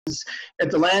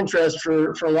at the Land Trust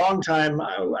for a long time.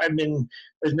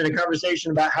 There's been a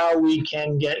conversation about how we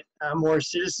can get more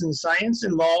citizen science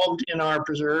involved in our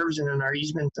preserves and in our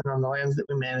easements and on the lands that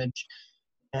we manage.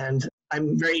 And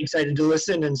I'm very excited to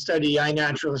listen and study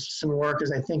iNaturalist some work,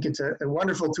 because I think it's a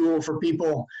wonderful tool for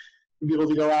people to be able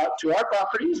to go out to our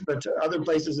properties, but to other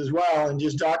places as well, and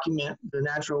just document the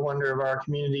natural wonder of our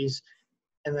communities,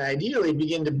 and then ideally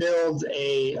begin to build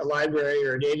a library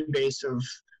or a database of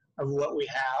what we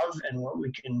have and what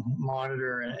we can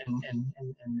monitor and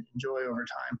enjoy over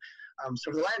time.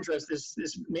 So for the Land Trust,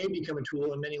 this may become a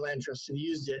tool, and many land trusts have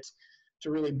used it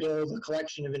to really build a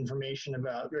collection of information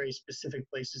about very specific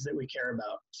places that we care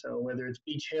about. So whether it's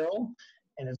Beach Hill,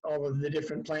 and it's all of the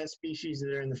different plant species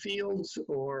that are in the fields,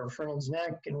 or Fernald's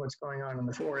Neck and what's going on in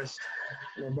the forest,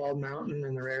 or Bald Mountain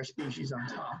and the rare species on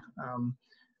top.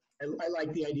 I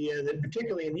like the idea that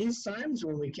particularly in these times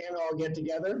when we can't all get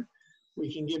together,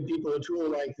 we can give people a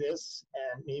tool like this,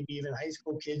 and maybe even high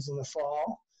school kids in the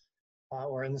fall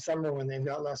or in the summer when they've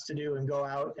got less to do, and go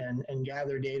out and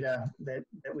gather data that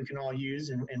we can all use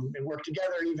and work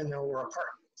together even though we're apart.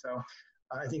 So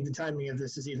I think the timing of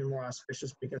this is even more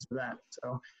auspicious because of that.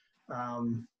 So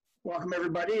welcome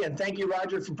everybody, and thank you,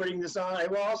 Roger, for putting this on. I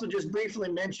will also just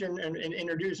briefly mention and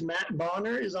introduce Matt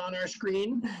Bonner is on our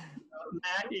screen.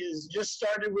 Matt is just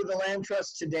started with the Land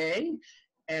Trust today,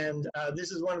 and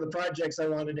this is one of the projects I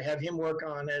wanted to have him work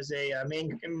on as a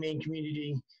Maine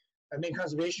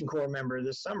Conservation Corps member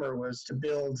this summer, was to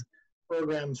build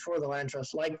programs for the Land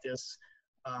Trust like this.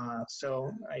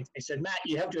 So I said, Matt,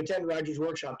 you have to attend Roger's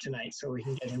workshop tonight so we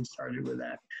can get him started with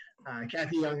that.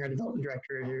 Kathy Young, our development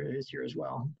director, is here as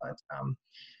well. But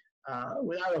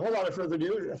without a whole lot of further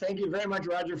ado, thank you very much,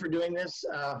 Roger, for doing this.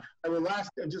 I will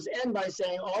just end by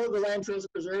saying all of the Land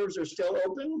Trust preserves are still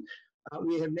open.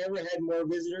 We have never had more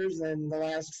visitors than the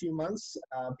last few months.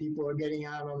 People are getting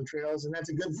out on the trails, and that's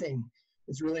a good thing.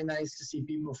 It's really nice to see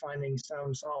people finding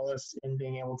some solace in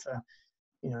being able to,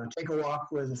 take a walk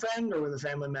with a friend or with a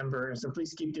family member. So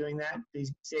please keep doing that.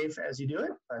 Please be safe as you do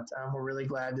it. But we're really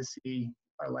glad to see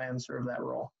our land serve that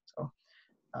role. So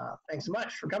thanks so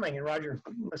much for coming. And Roger,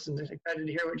 excited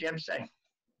to hear what you have to say.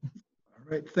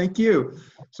 All right, thank you.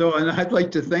 So, and I'd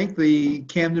like to thank the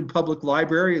Camden Public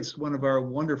Library. It's one of our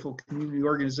wonderful community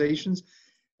organizations.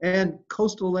 And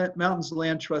Coastal Mountains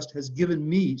Land Trust has given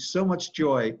me so much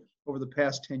joy over the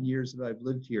past 10 years that I've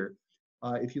lived here.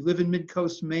 If you live in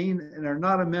Mid-Coast Maine and are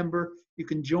not a member, you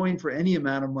can join for any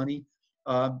amount of money.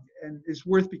 And it's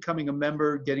worth becoming a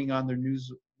member, getting on their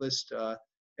news list,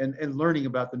 and learning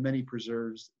about the many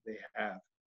preserves they have.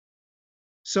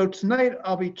 So tonight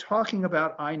I'll be talking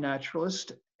about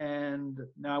iNaturalist, and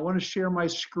now I want to share my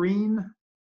screen.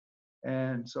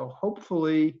 And so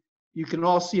hopefully you can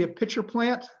all see a pitcher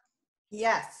plant.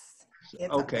 Yes.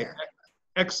 Okay,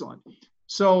 excellent.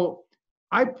 So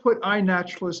I put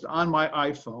iNaturalist on my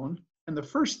iPhone, and the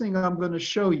first thing I'm going to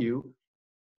show you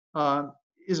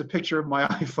is a picture of my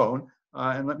iPhone.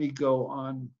 And let me go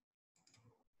on.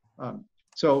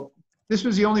 So this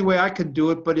was the only way I could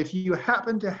do it, but if you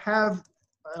happen to have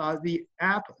the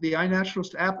app, the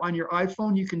iNaturalist app on your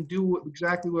iPhone, you can do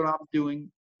exactly what I'm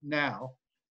doing now.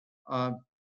 And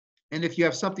if you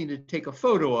have something to take a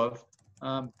photo of,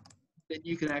 then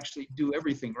you can actually do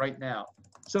everything right now.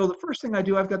 So the first thing I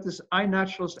do, I've got this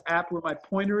iNaturalist app where my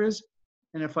pointer is,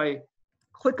 and if I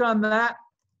click on that,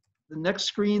 the next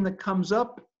screen that comes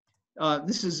up,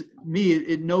 this is me.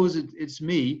 It knows it's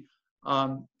me.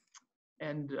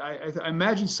 And I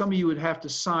imagine some of you would have to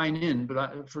sign in,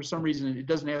 but for some reason it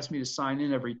doesn't ask me to sign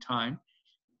in every time.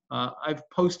 I've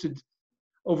posted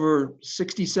over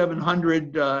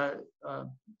 6,700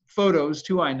 photos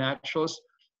to iNaturalist.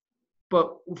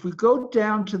 But if we go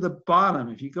down to the bottom,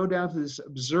 if you go down to this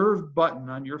observe button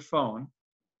on your phone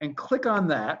and click on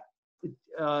that,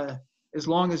 as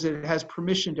long as it has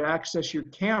permission to access your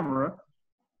camera,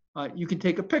 you can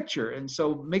take a picture. And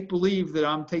so make believe that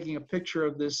I'm taking a picture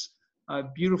of this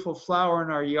beautiful flower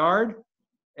in our yard.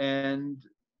 And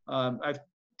I've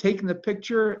taken the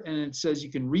picture, and it says you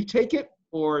can retake it,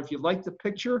 or if you like the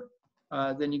picture,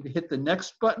 then you can hit the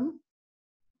next button.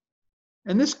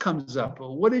 And this comes up.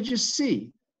 Well, what did you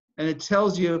see? And it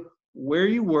tells you where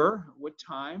you were, what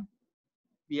time,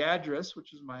 the address,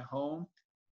 which is my home,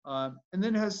 and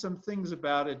then it has some things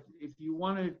about it. If you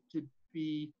wanted to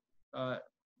be, to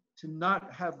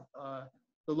not have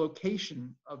the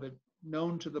location of it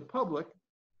known to the public,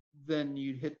 then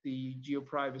you'd hit the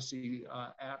geoprivacy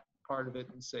app part of it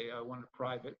and say, I want it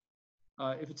private.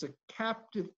 If it's a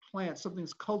captive plant,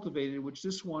 something's cultivated, which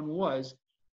this one was,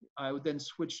 I would then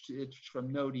switch it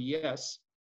from no to yes,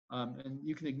 and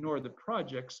you can ignore the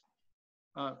projects.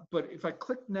 But if I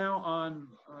click now on,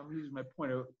 here's my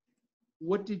pointer,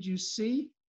 what did you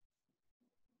see?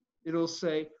 It'll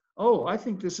say, oh, I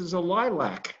think this is a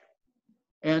lilac.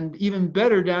 And even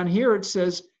better, down here it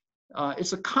says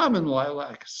it's a common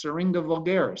lilac, Syringa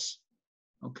vulgaris.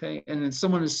 Okay, and then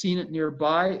someone has seen it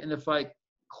nearby, and if I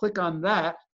click on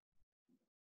that,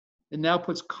 it now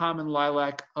puts common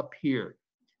lilac up here.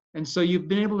 And so you've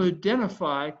been able to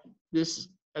identify this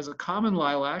as a common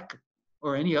lilac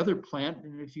or any other plant.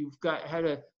 And if you've had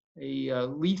a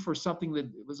leaf or something that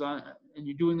was on, and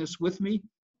you're doing this with me,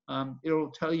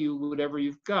 it'll tell you whatever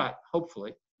you've got,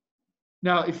 hopefully.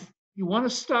 Now, if you want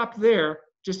to stop there,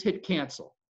 just hit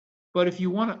cancel. But if you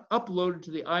want to upload it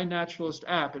to the iNaturalist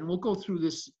app, and we'll go through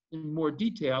this in more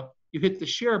detail, you hit the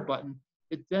share button,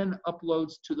 it then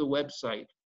uploads to the website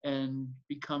and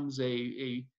becomes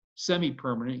a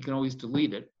semi-permanent. You can always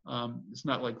delete it. It's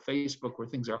not like Facebook where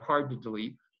things are hard to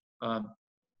delete.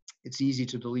 It's easy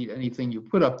to delete anything you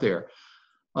put up there.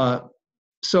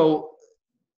 So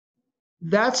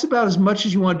that's about as much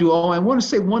as you want to do. Oh, I want to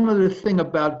say one other thing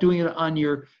about doing it on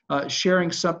your, sharing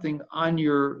something on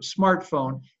your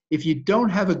smartphone. If you don't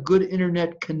have a good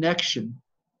internet connection,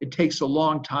 it takes a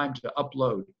long time to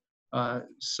upload.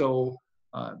 So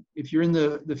if you're in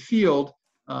the field,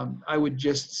 I would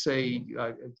just say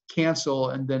cancel,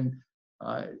 and then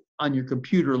on your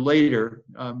computer later,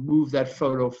 move that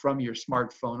photo from your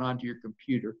smartphone onto your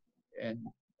computer, and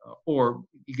or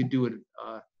you could do it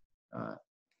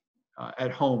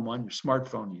at home on your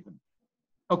smartphone even.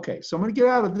 Okay, so I'm going to get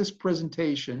out of this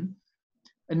presentation,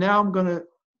 and now I'm going to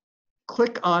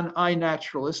click on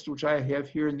iNaturalist, which I have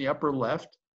here in the upper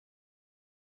left,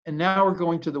 and now we're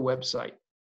going to the website.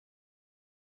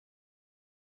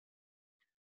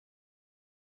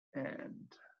 And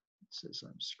it says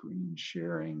I'm screen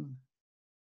sharing.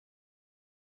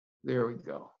 There we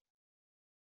go.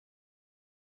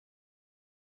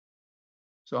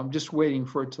 So I'm just waiting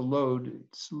for it to load.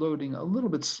 It's loading a little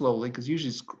bit slowly because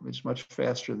usually it's much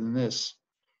faster than this.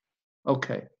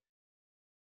 Okay.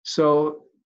 So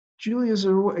Julia's,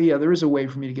 yeah, there is a way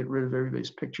for me to get rid of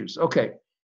everybody's pictures. Okay.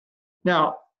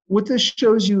 Now, what this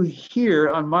shows you here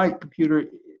on my computer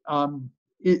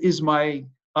is my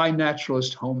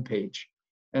iNaturalist homepage.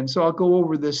 And so I'll go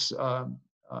over this a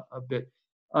bit.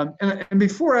 And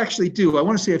before I actually do, I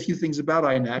want to say a few things about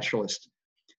iNaturalist.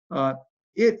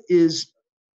 It is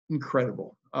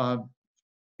incredible.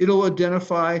 It'll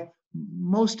identify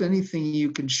most anything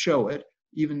you can show it,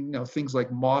 even things like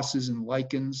mosses and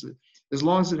lichens, as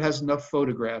long as it has enough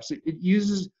photographs. It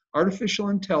uses artificial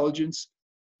intelligence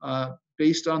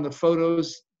based on the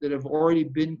photos that have already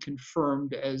been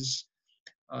confirmed as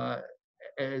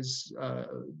at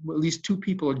least two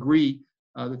people agree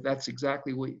that that's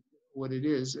exactly what it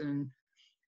is. And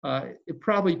it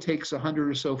probably takes 100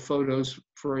 or so photos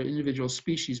for an individual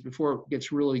species before it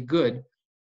gets really good.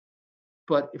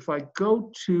 But if I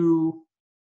go to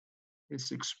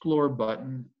this Explore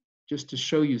button, just to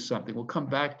show you something, we'll come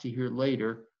back to here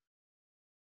later.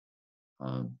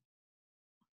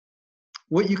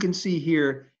 What you can see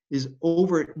here is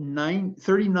over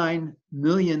 39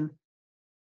 million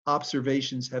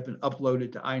observations have been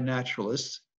uploaded to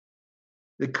iNaturalist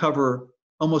that cover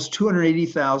almost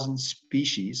 280,000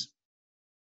 species.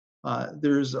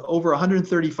 There's over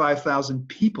 135,000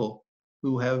 people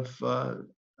who have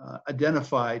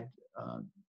identified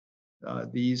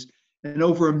these, and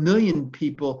over 1 million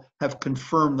people have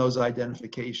confirmed those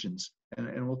identifications.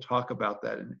 And we'll talk about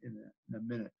that in a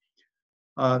minute.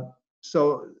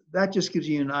 So that just gives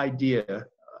you an idea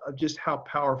of just how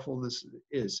powerful this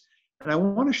is. And I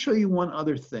want to show you one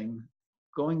other thing.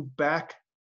 Going back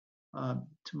to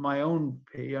my own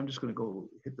page, I'm just going to go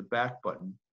hit the back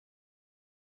button.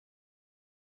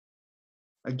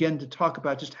 Again, to talk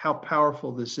about just how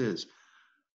powerful this is.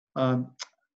 I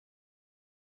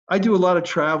do a lot of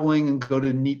traveling and go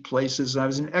to neat places. I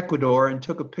was in Ecuador and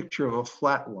took a picture of a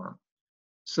flatworm.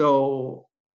 So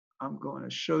I'm going to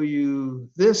show you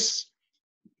this.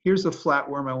 Here's the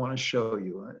flatworm I want to show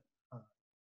you.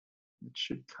 It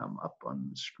should come up on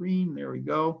the screen. There we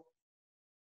go.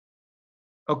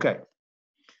 Okay.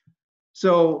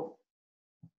 So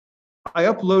I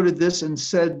uploaded this and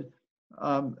said,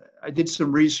 I did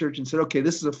some research and said, okay,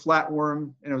 this is a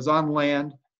flatworm, and it was on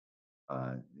land.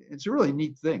 It's a really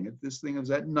neat thing. This thing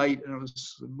was at night and it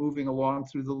was moving along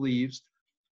through the leaves.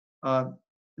 And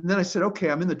then I said, okay,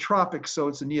 I'm in the tropics, so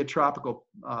it's a neotropical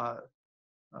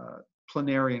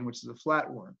planarian, which is a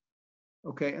flatworm.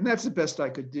 Okay, and that's the best I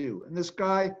could do. And this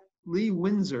guy, Lee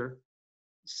Windsor,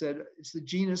 said it's the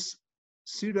genus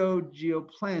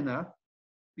Pseudogeoplana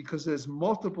because there's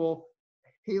multiple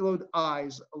haloed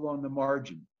eyes along the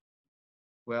margin.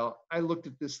 Well, I looked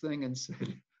at this thing and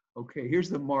said, okay, here's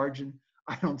the margin.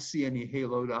 I don't see any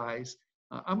haloed eyes.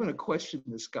 I'm going to question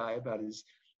this guy about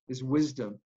his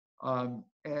wisdom.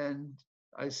 And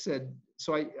I said,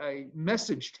 so I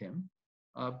messaged him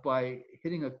by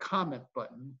hitting a comment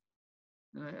button.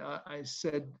 And I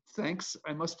said, thanks.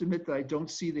 I must admit that I don't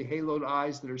see the haloed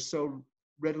eyes that are so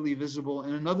readily visible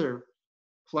in another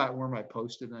flatworm I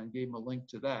posted, and I gave him a link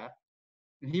to that.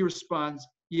 And he responds,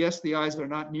 yes, the eyes are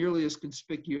not nearly as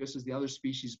conspicuous as the other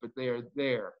species, but they are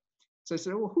there. So I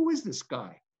said, well, who is this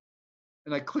guy?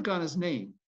 And I click on his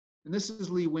name. And this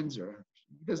is Lee Windsor.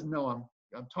 He doesn't know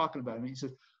I'm talking about him. He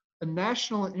says, a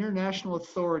national and international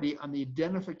authority on the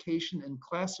identification and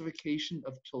classification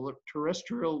of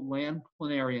terrestrial land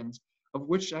planarians, of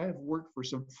which I have worked for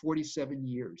some 47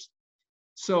 years.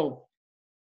 So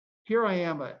here I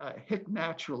am, a hick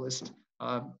naturalist,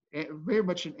 very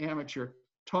much an amateur,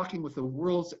 talking with the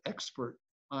world's expert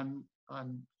on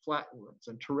flatworms,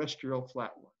 on terrestrial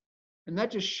flatworms. And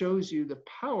that just shows you the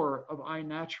power of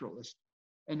iNaturalist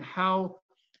and how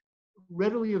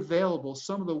readily available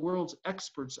some of the world's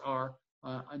experts are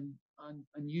on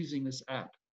using this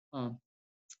app.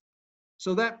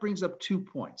 So that brings up 2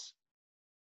 points.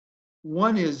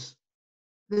 One is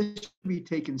this should be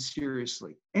taken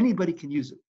seriously. Anybody can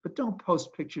use it, but don't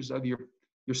post pictures of your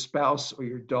spouse or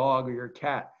your dog or your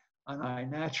cat on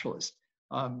iNaturalist.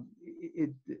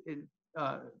 It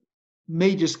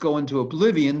may just go into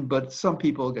oblivion, but some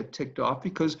people get ticked off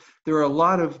because there are a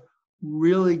lot of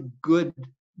really good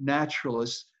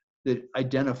naturalists that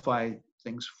identify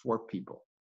things for people.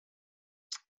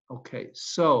 Okay,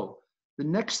 so the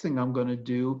next thing I'm going to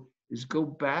do is go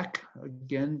back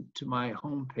again to my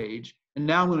home page, and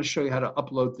now I'm going to show you how to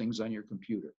upload things on your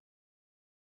computer.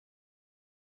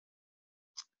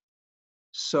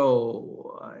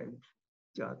 So I've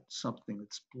got something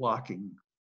that's blocking.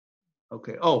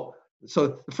 Okay, oh,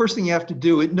 so the first thing you have to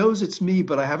do, it knows it's me,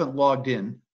 but I haven't logged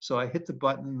in. So I hit the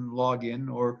button and log in,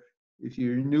 or if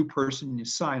you're a new person, you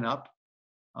sign up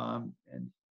and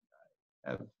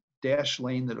have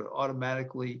Dashlane that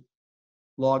automatically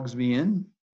logs me in.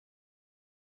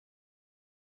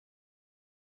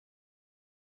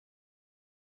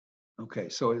 Okay,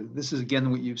 so this is again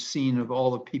what you've seen of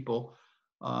all the people.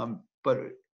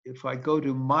 But if I go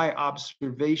to my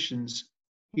observations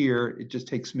here, it just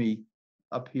takes me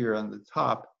up here on the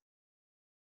top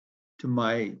to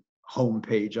my home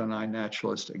page on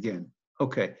iNaturalist again.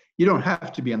 Okay, you don't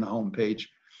have to be on the home page.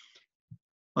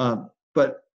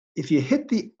 But if you hit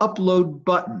the upload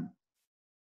button,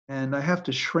 and I have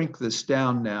to shrink this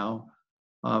down now,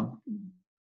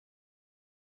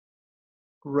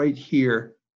 right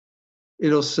here,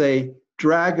 it'll say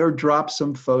drag or drop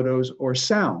some photos or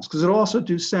sounds, because it'll also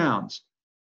do sounds.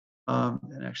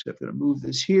 And actually, I'm going to move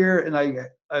this here, and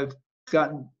I've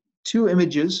gotten 2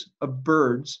 images of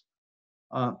birds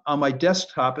on my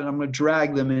desktop, and I'm going to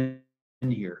drag them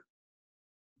in here.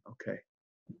 Okay.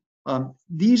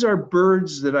 These are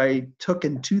birds that I took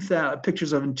in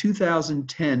pictures of in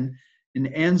 2010 in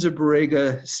Anza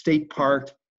Borrega State Park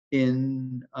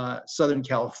in Southern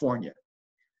California.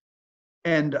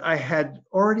 And I had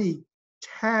already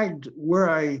tagged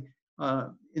where in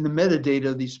the metadata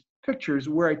of these pictures,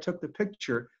 where I took the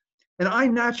picture. And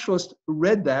iNaturalist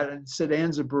read that and said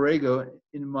Anza Borrega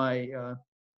in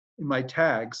my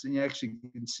tags. And you actually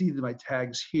can see my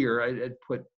tags here. I had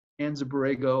put Anza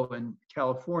Borrega in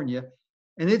California.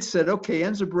 And it said, okay,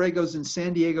 Anza Borrega's in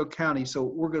San Diego County, so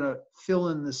we're going to fill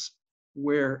in this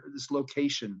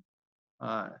location.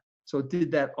 So it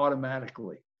did that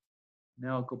automatically.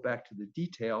 Now I'll go back to the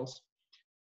details.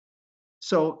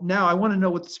 So now I want to know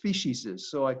what the species is.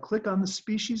 So I click on the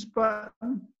species button,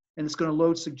 and it's going to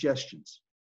load suggestions.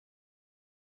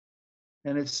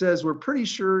 And it says, we're pretty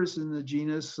sure it's in the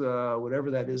genus, whatever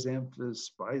that is,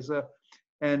 Amphispiza.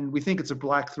 And we think it's a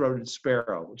black-throated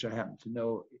sparrow, which I happen to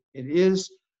know it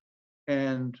is.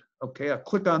 And okay, I'll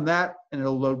click on that, and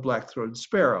it'll load black-throated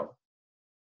sparrow.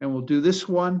 And we'll do this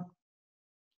one,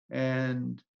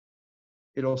 and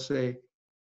it'll say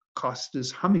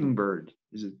Costa's hummingbird.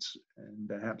 And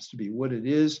that happens to be what it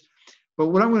is. But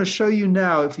what I'm going to show you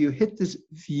now, if you hit this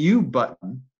view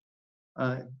button,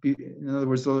 in other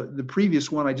words, the previous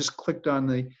one, I just clicked on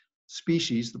the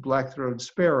species, the black-throated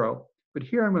sparrow. But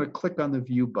here I'm going to click on the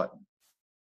view button.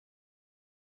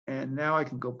 And now I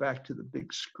can go back to the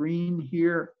big screen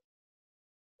here.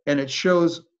 And it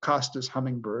shows Costa's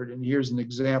hummingbird. And here's an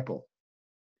example.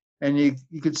 And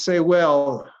you could say,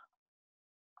 well,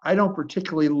 I don't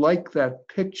particularly like that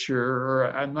picture,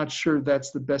 or I'm not sure that's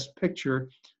the best picture.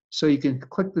 So you can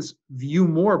click this View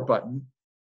More button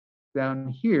down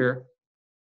here.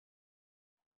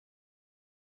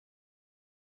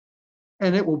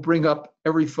 and it will bring up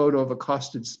every photo of a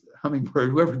costed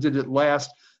hummingbird. Whoever did it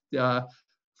last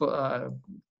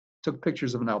took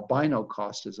pictures of an albino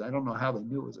costas. I don't know how they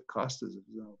knew it was a costas, it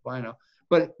was an albino.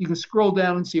 But you can scroll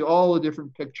down and see all the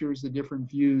different pictures, the different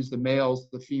views, the males,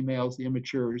 the females, the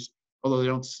immatures, although they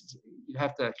don't, you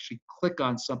have to actually click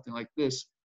on something like this.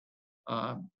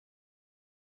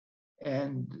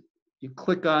 And you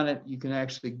click on it, you can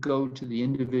actually go to the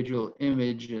individual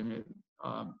image, and it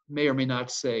may or may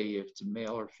not say if it's a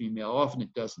male or female. Often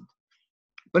it doesn't.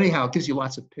 But anyhow, it gives you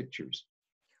lots of pictures.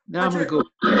 Now Roger, I'm going to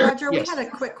go. Roger, Yes. we had a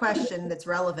quick question that's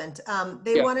relevant.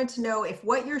 They Yeah. wanted to know if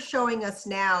what you're showing us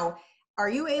now, are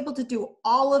you able to do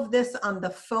all of this on the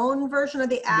phone version of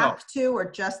the app too, or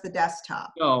just the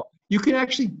desktop? No, you can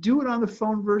actually do it on the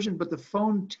phone version, but the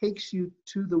phone takes you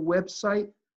to the website,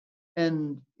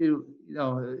 and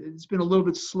it's been a little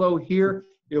bit slow here.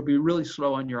 It'll be really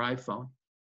slow on your iPhone.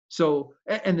 So,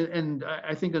 and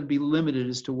I think it'll be limited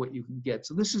as to what you can get.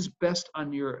 So this is best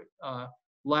on your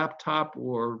laptop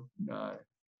or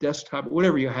desktop,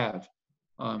 whatever you have.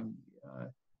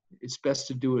 It's best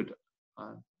to do it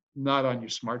not on your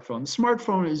smartphone. The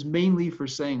smartphone is mainly for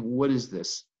saying, what is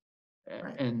this?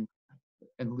 Right. And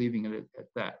leaving it at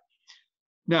that.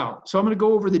 Now, so I'm going to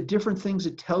go over the different things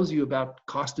it tells you about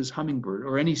Costa's hummingbird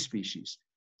or any species.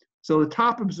 So the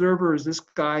top observer is this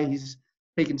guy. He's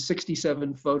taken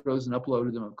 67 photos and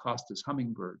uploaded them of Costa's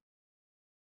hummingbird.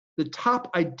 The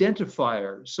top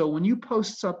identifier, so when you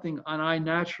post something on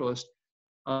iNaturalist,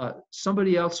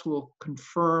 somebody else will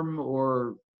confirm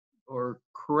or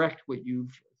correct what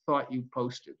you've thought you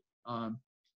posted,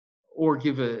 or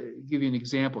give you an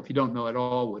example if you don't know at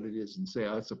all what it is, and say,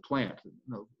 oh, it's a plant. And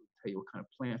they'll tell you what kind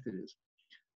of plant it is.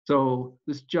 So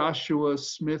this Joshua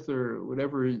Smith or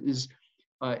whatever is,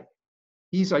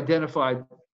 he's identified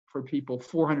for people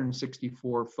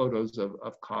 464 photos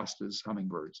of Costa's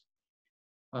hummingbirds.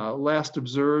 Last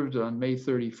observed on May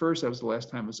 31st, that was the last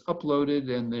time it was uploaded,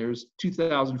 and there's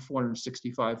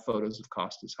 2,465 photos of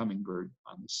Costa's hummingbird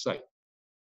on the site.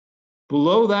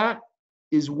 Below that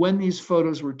is when these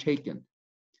photos were taken.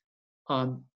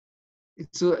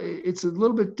 It's a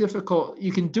little bit difficult.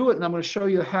 You can do it, and I'm going to show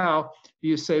you how.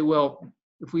 You say, well,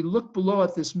 if we look below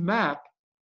at this map,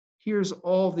 here's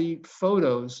all the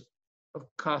photos of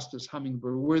Costa's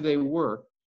hummingbird, where they were.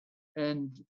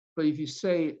 But if you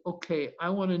say, okay, I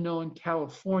want to know in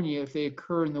California if they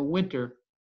occur in the winter,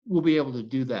 we'll be able to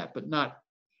do that, but not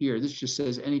here. This just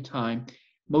says anytime.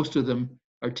 Most of them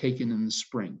are taken in the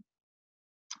spring.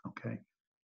 Okay.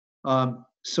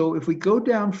 So if we go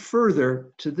down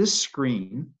further to this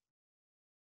screen,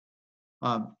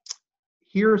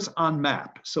 here it's on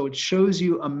map. So it shows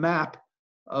you a map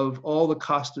of all the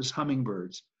Costa's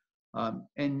hummingbirds.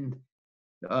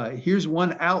 Here's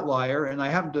one outlier, and I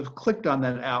happen to have clicked on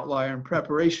that outlier in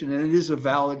preparation, and it is a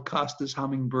valid Costa's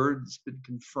hummingbird. It's been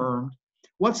confirmed.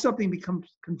 Once something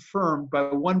becomes confirmed by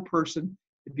one person,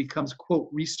 it becomes, quote,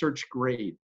 research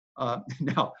grade.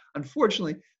 Now,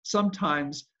 unfortunately,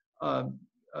 sometimes a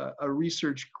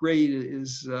research grade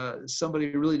is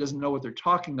somebody who really doesn't know what they're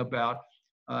talking about,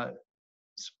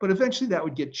 but eventually that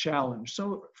would get challenged.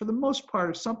 So for the most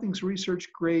part, if something's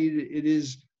research grade, it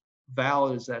is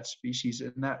valid as that species,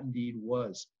 and that indeed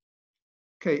was.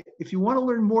 Okay, if you want to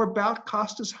learn more about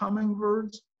Costa's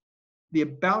hummingbirds, the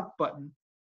About button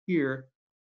here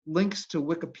links to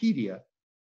Wikipedia.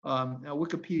 Now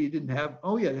Wikipedia didn't have,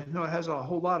 oh yeah, no, it has a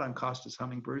whole lot on Costa's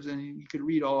hummingbirds, and you could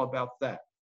read all about that.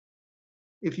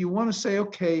 If you want to say,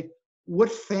 okay,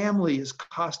 what family is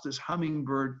Costa's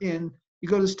hummingbird in, you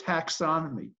go to this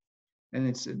taxonomy, and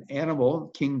it's an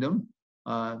animal kingdom.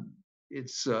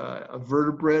 It's a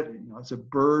vertebrate, it's a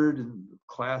bird in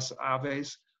class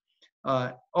Aves,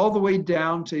 all the way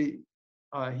down to,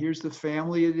 here's the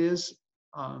family it is.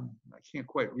 I can't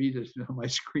quite read it on my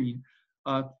screen,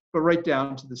 but right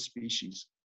down to the species.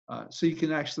 So you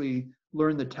can actually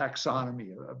learn the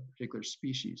taxonomy of a particular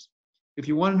species. If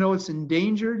you want to know it's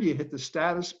endangered, you hit the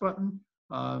status button.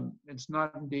 It's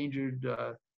not endangered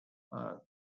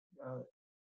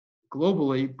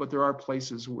globally, but there are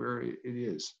places where it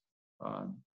is.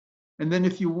 And then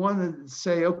if you want to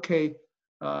say, okay,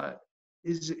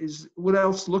 is what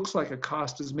else looks like a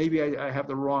Costa's? Maybe I have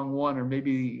the wrong one, or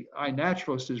maybe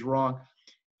iNaturalist is wrong.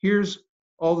 Here's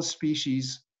all the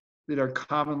species that are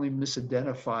commonly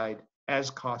misidentified as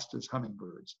Costa's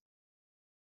hummingbirds.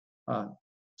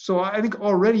 So I think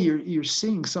already you're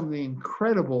seeing some of the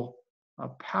incredible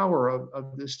power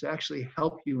of this to actually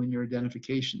help you in your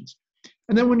identifications.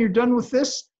 And then when you're done with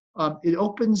this, it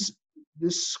opens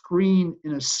this screen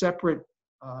in a separate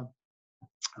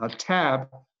tab,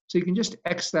 so you can just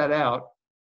X that out,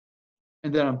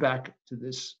 and then I'm back to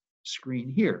this screen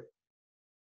here.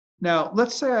 Now,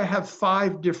 let's say I have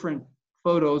 5 different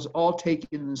photos all taken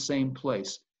in the same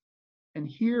place. And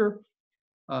here,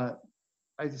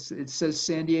 it says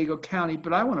San Diego County,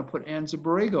 but I want to put Anza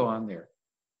Borrego on there.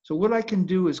 So what I can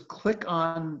do is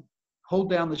hold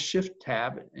down the Shift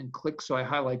tab and click so I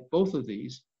highlight both of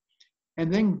these,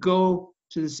 and then go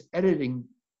to this editing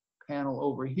panel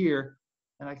over here,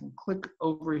 and I can click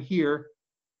over here.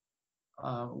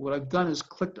 What I've done is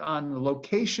clicked on the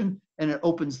location, and it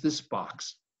opens this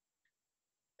box.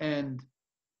 And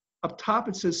up top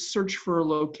it says search for a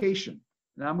location.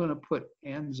 And I'm going to put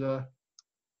Anza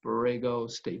Borrego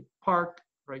State Park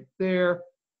right there.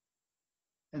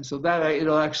 And so that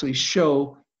it'll actually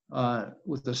show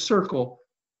with a circle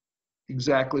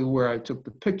exactly where I took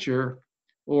the picture.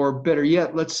 Or better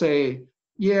yet, let's say,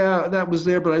 yeah, that was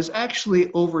there, but I was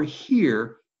actually over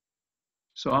here.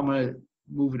 So I'm going to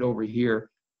move it over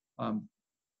here.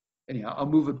 Anyhow, I'll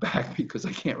move it back because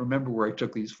I can't remember where I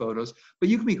took these photos. But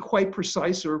you can be quite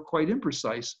precise or quite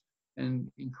imprecise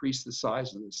and increase the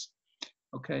size of this.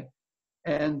 Okay.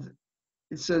 And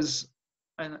it says,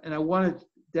 and I want it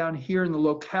down here in the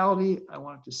locality, I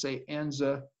want it to say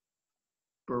Anza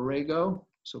Borrego,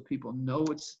 so people know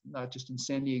it's not just in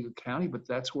San Diego County, but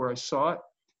that's where I saw it.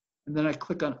 And then I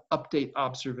click on Update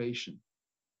Observation.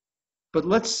 But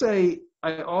let's say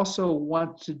I also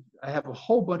I have a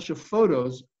whole bunch of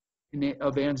photos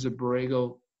of Anza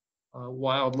Borrego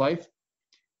wildlife.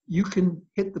 You can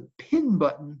hit the pin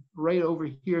button right over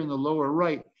here in the lower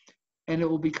right, and it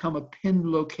will become a pinned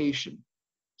location.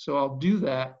 So I'll do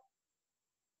that.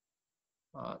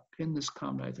 Pin this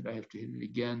comment. I think I have to hit it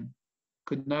again.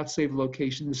 Could not save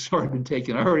location. This has already been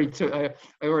taken. I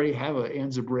already have an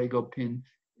Anza Borrego pin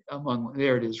among.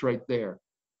 There it is, right there.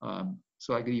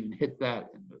 So I could even hit that,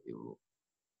 and it will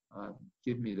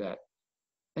give me that.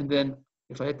 And then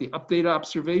if I hit the update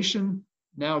observation,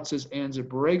 now it says Anza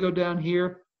Borrego down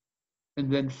here. And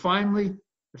then finally,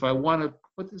 if I want to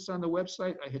put this on the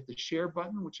website, I hit the share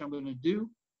button, which I'm going to do.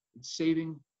 It's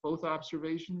saving both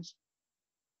observations.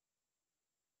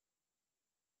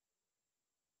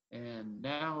 And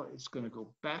now it's going to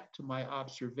go back to my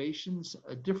observations,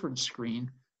 a different screen,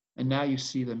 and now you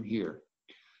see them here.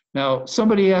 Now,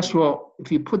 somebody asked, well, if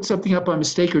you put something up by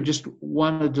mistake or just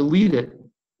want to delete it,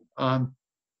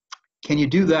 can you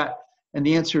do that? And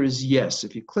the answer is yes.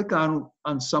 If you click on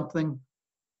something,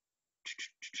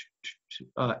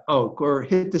 or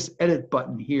hit this edit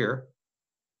button here,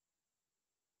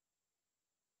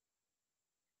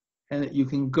 and you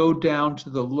can go down to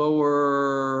the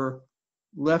lower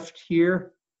left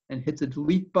here and hit the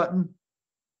delete button,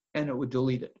 and it would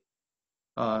delete it.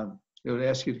 It would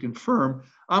ask you to confirm.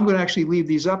 I'm going to actually leave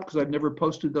these up because I've never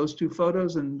posted those 2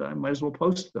 photos, and I might as well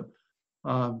post them.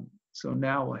 So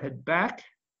now we'll head back.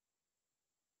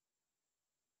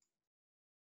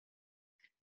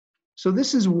 So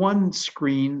this is one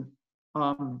screen.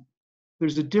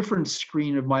 There's a different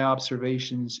screen of my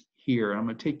observations here. I'm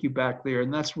going to take you back there,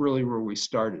 and that's really where we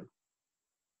started.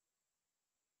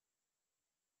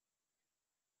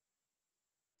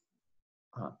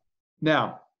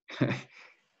 Now,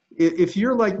 if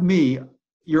you're like me,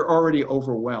 you're already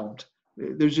overwhelmed.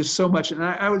 There's just so much, and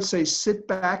I would say sit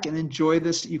back and enjoy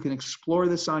this. You can explore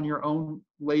this on your own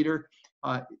later.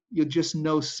 You'll just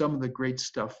know some of the great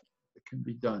stuff that can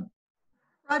be done.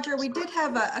 Roger, we did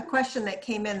have a question that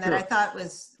came in that Sure. I thought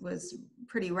was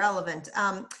pretty relevant.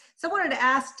 Someone had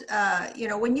asked,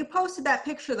 when you posted that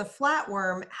picture of the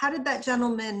flatworm, how did that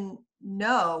gentleman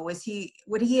know?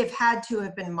 Would he have had to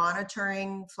have been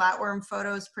monitoring flatworm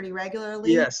photos pretty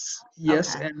regularly? Yes,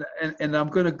 Okay. and I'm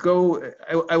going to go.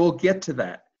 I will get to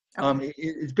that. Okay.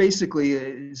 It's basically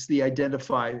is the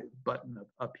identify button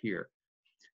up here.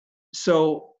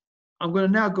 So I'm going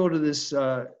to now go to this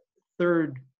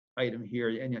third item here,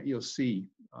 and you'll see.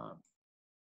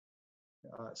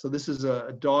 So this is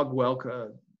a dog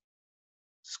whelk.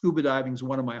 Scuba diving is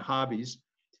one of my hobbies,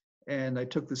 and I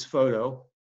took this photo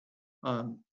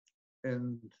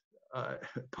and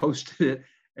posted it.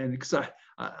 And because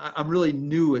I'm really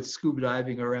new at scuba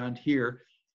diving around here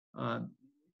in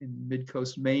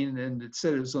mid-coast Maine, and it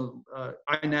said it was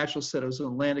iNaturalist said it was an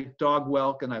Atlantic dog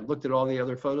whelk, and I looked at all the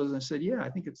other photos and I said, yeah, I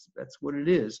think that's what it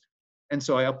is. And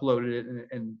so I uploaded it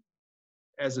and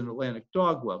as an Atlantic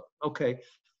dog whelk. Okay,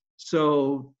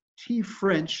 so T.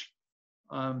 French,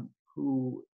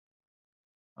 who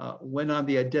went on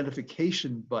the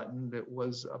identification button that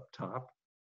was up top,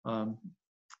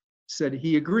 said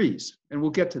he agrees, and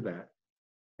we'll get to that.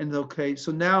 And okay,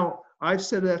 so now I've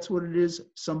said that's what it is,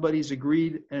 somebody's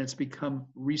agreed, and it's become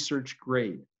research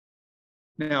grade.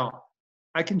 Now,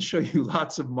 I can show you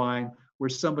lots of mine where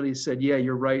somebody said, yeah,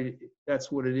 you're right,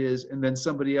 that's what it is. And then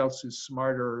somebody else who's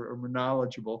smarter or more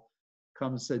knowledgeable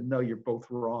comes and said, no, you're both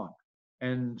wrong.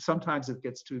 And sometimes it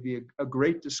gets to be a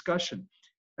great discussion.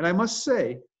 And I must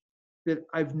say that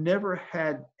I've never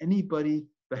had anybody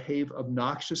behave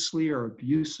obnoxiously or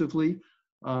abusively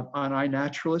on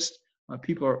iNaturalist.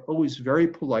 People are always very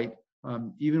polite,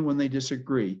 even when they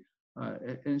disagree.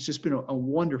 And it's just been a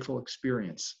wonderful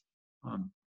experience.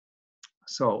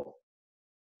 So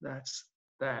that's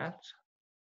that.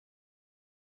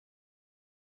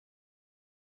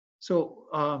 So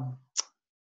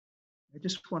I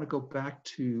just want to go back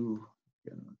to,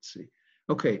 let's see.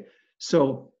 Okay,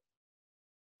 so,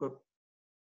 all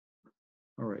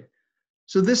right.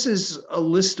 So this is a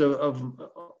list of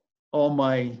all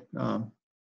my,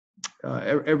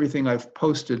 everything I've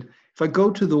posted. If I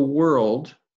go to the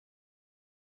world,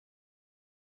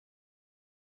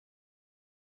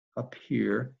 up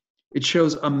here, it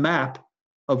shows a map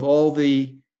of all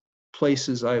the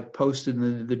places I've posted,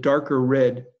 and the darker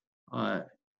red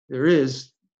there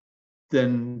is,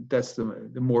 then that's the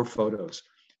more photos.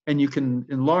 And you can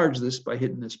enlarge this by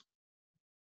hitting this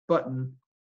button.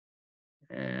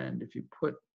 And if you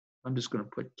put, I'm just going to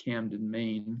put Camden,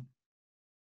 Maine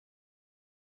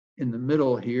in the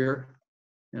middle here,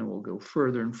 and we'll go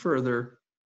further and further.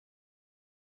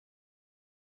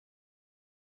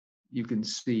 You can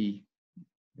see,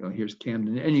 here's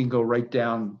Camden, and you can go right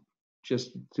down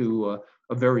just to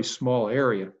a very small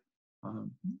area.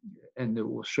 And it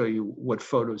will show you what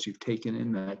photos you've taken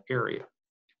in that area.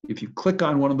 If you click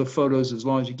on one of the photos, as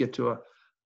long as you get to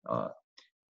a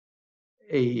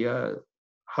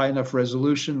high enough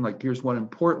resolution, like here's one in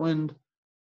Portland,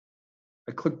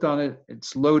 I clicked on it,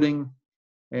 it's loading,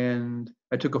 and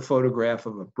I took a photograph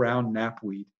of a brown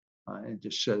knapweed, and it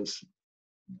just shows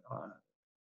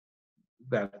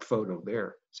that photo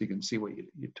there, so you can see what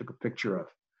you took a picture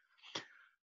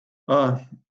of.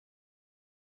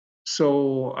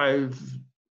 So I've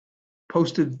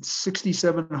posted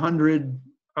 6,700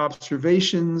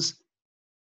 observations,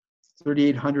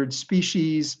 3,800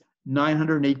 species,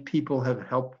 908 people have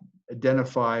helped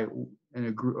identify and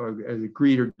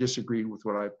agreed or disagreed with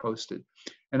what I posted.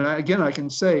 And again, I can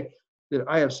say that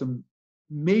I have some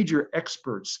major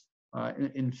experts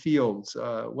in fields.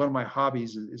 One of my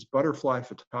hobbies is butterfly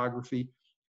photography,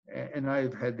 and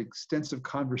I've had extensive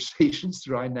conversations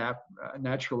through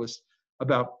iNaturalist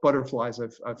about butterflies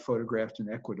I've photographed in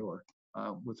Ecuador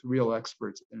with real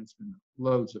experts, and it's been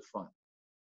loads of fun.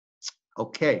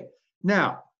 Okay,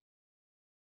 now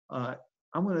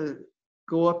I'm going to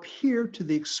go up here to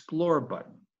the Explore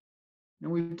button. And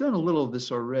we've done a little of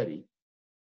this already.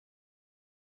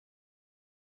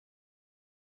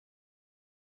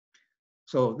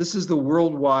 So this is the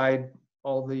worldwide,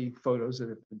 all the photos that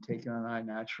have been taken on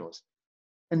iNaturalist.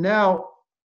 And now,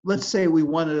 let's say we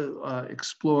want to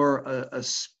explore a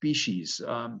species.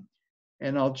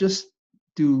 And I'll just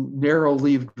do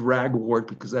narrow-leaved ragwort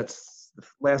because that's the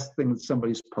last thing that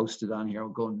somebody's posted on here. I'll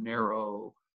go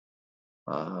narrow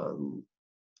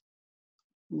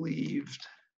leaved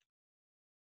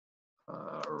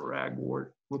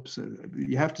ragwort. Whoops,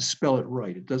 you have to spell it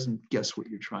right. It doesn't guess what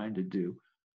you're trying to do.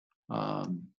 I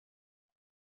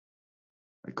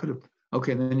could have,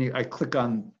 okay, and then I click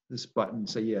on this button and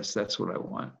say, yes, that's what I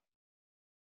want.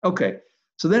 Okay,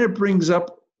 so then it brings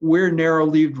up where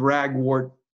narrow-leaved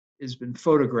ragwort has been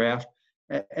photographed,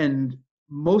 and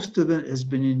most of it has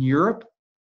been in Europe.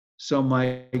 So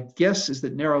my guess is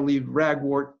that narrow-leaved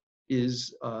ragwort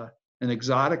is an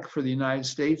exotic for the United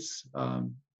States.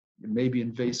 It may be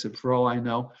invasive for all I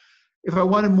know. If I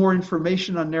wanted more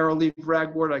information on narrow-leaved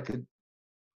ragwort, I could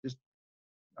just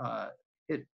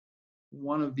hit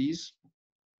one of these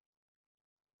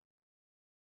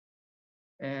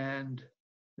and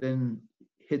then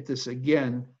hit this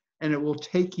again, and it will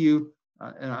take you,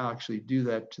 and I'll actually do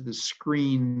that, to the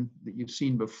screen that you've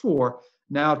seen before.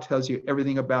 Now it tells you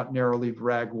everything about narrow-leaved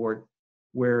ragwort,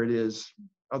 where it is,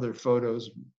 other photos,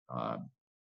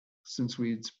 since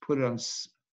we put it on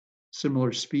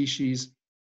similar species,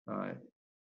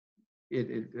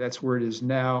 that's where it is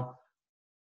now.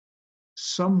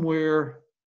 Somewhere,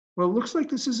 well, it looks like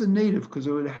this is a native because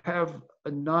it would have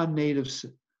a non-native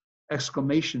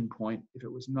exclamation point if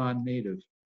it was non-native.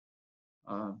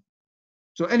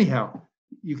 So anyhow,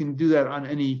 you can do that on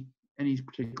any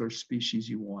particular species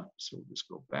you want. So we'll just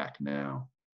go back now.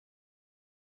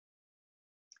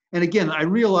 And again, I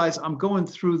realize I'm going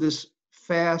through this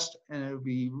fast and it would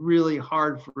be really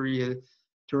hard for you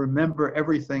to remember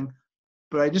everything,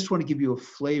 but I just want to give you a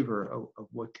flavor of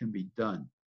what can be done.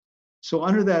 So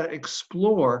under that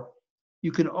Explore,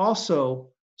 you can also,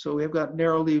 so we've got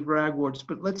narrow-leaved ragworts,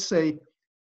 but let's say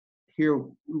here,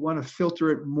 we want to filter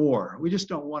it more. We just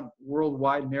don't want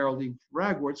worldwide narrow-leaved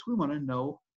ragworts. We want to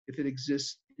know if it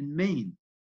exists in Maine.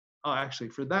 Actually,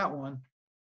 for that one,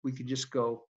 we could just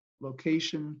go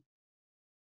location,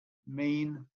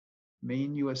 Maine,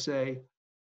 Maine, USA.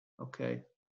 Okay.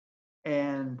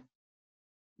 And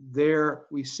there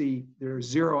we see there are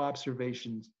 0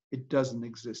 observations. It doesn't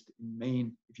exist in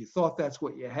Maine. If you thought that's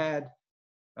what you had,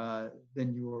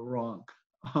 then you were wrong.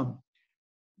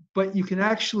 But you can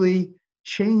actually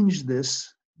change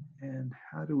this. And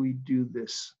how do we do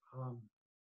this?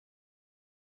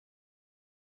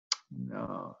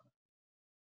 No.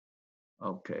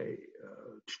 Okay.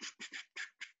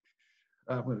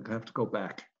 I'm going to have to go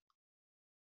back.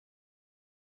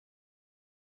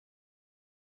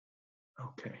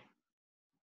 Okay.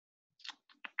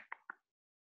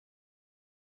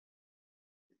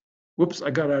 Whoops,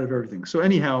 I got out of everything. So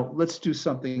anyhow, let's do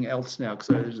something else now,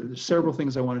 because there's several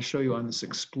things I want to show you on this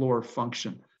explore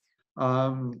function.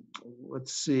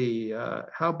 Let's see, how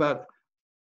about,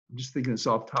 I'm just thinking this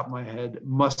off the top of my head,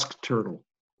 musk turtle,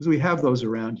 because we have those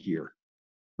around here.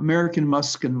 American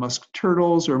musk and musk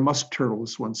turtles, or musk turtle,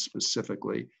 this one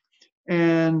specifically.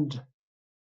 And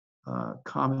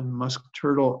common musk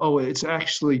turtle, oh, it's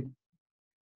actually,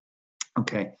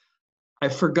 okay. I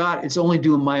forgot it's only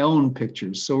doing my own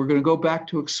pictures. So we're going to go back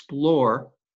to explore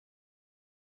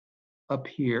up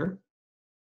here.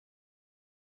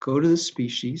 Go to the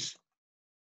species.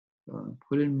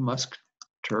 Put in musk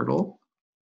turtle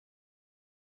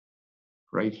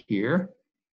right here.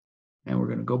 And we're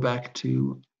going to go back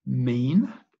to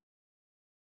Maine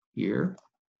here.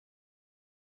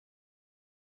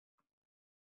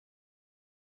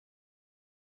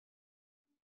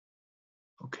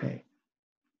 Okay.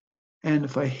 And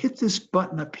if I hit this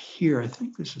button up here, I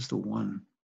think this is the one.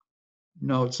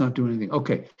 No, it's not doing anything.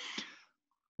 Okay.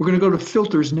 We're going to go to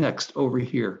filters next over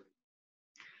here.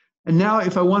 And now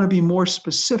if I want to be more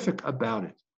specific about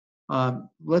it,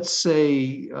 let's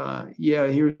say, yeah,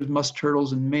 here's musk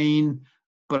turtles in Maine,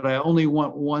 but I only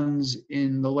want ones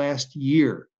in the last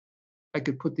year. I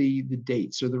could put the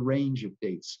dates or the range of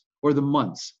dates or the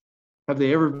months. Have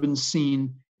they ever been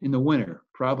seen in the winter?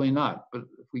 Probably not. But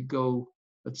if we go,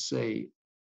 let's say,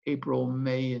 April,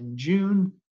 May, and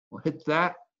June, we'll hit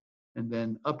that and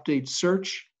then update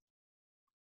search.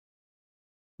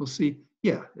 We'll see,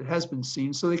 yeah, it has been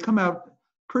seen. So they come out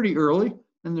pretty early,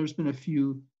 and there's been a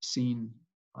few seen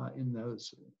in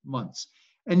those months.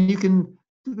 And you can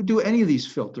do any of these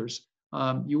filters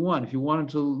you want. If you wanted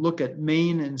to look at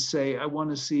Maine and say, I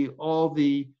want to see all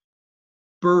the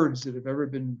birds that have ever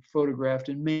been photographed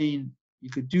in Maine, you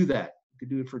could do that. You could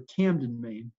do it for Camden,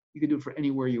 Maine. You could do it for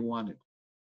anywhere you wanted.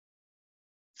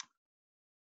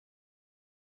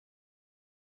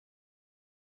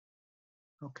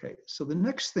 Okay, so the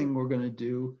next thing we're going to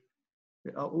do,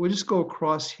 we'll just go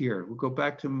across here. We'll go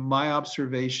back to my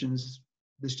observations.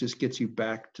 This just gets you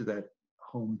back to that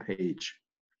home page.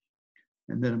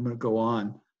 And then I'm going to go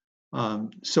on.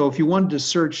 So if you wanted to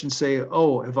search and say,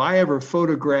 oh, have I ever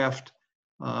photographed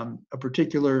a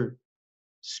particular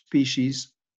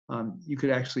species, you could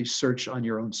actually search on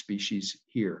your own species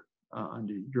here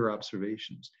under your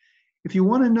observations. If you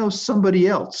want to know somebody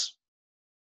else,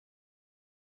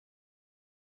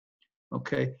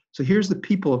 okay, so here's the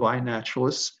people of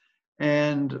iNaturalists.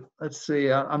 And let's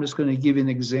say, I'm just going to give you an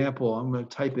example. I'm going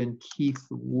to type in Keith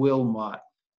Wilmot.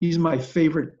 He's my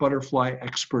favorite butterfly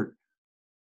expert,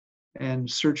 and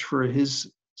search for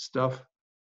his stuff.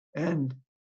 And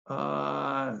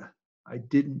I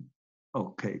didn't,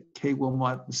 okay, K.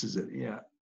 Wilmot, this is it, yeah.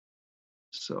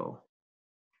 So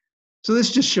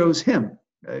this just shows him.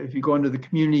 If you go into the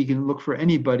community, you can look for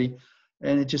anybody,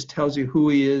 and it just tells you who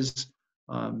he is.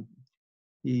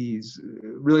 He's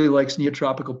really likes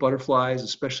neotropical butterflies,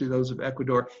 especially those of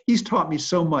Ecuador. He's taught me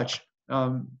so much,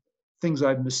 things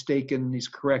I've mistaken, he's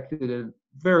corrected it.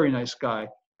 Very nice guy.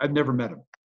 I've never met him,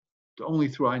 only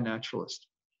through iNaturalist.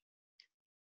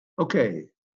 Okay,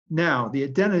 now the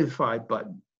identify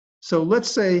button. So let's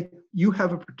say you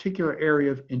have a particular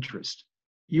area of interest.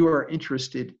 You are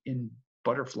interested in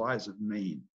butterflies of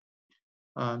Maine.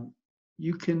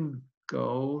 You can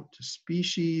go to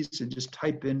species and just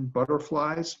type in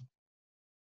butterflies.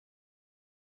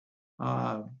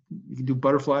 You can do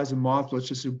butterflies and moths. Let's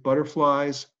just do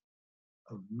butterflies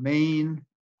of Maine.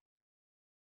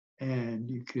 And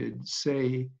you could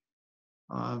say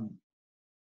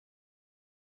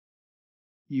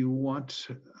you want,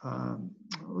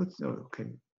 okay.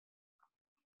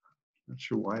 Not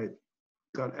sure why it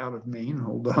got out of Maine.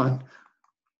 Hold on.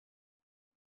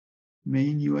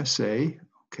 Maine, USA.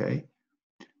 Okay.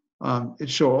 It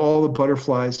shows all the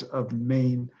butterflies of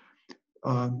Maine.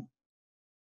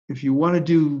 If you want to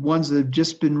do ones that have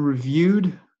just been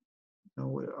reviewed,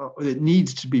 it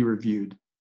needs to be reviewed.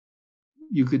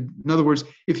 You could, in other words,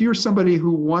 if you're somebody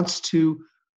who wants to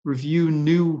review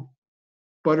new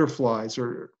butterflies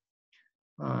or,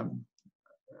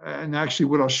 and actually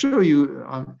what I'll show you,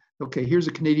 okay, here's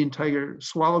a Canadian tiger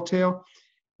swallowtail.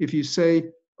 If you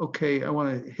say, okay, I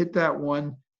want to hit that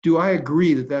one, do I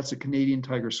agree that that's a Canadian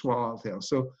tiger swallowtail?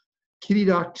 So Kitty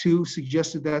Doc 2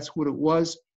 suggested that's what it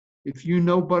was. If you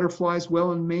know butterflies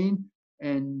well in Maine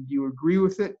and you agree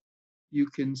with it, you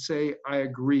can say, I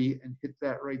agree, and hit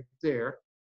that right there.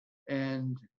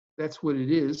 And that's what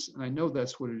it is, and I know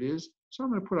that's what it is, so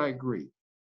I'm going to put I agree.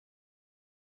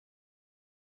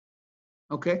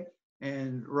 Okay,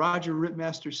 and Roger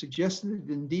Rittmaster suggested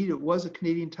that indeed it was a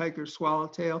Canadian tiger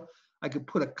swallowtail. I could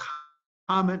put a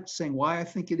comment saying why I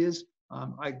think it is.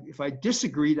 If I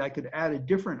disagreed, I could add a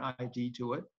different ID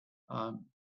to it.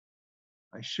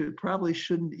 I probably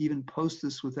shouldn't even post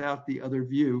this without the other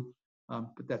view,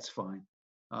 but that's fine.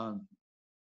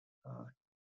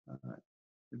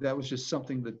 That was just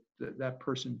something that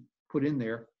person put in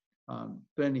there.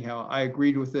 But anyhow, I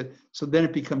agreed with it. So then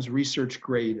it becomes research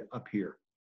grade up here.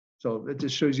 So it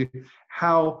just shows you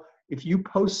how, if you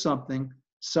post something,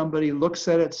 somebody looks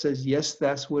at it, says, yes,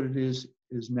 that's what it is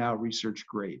now research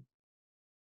grade.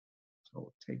 So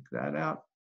we'll take that out.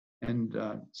 And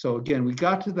so again, we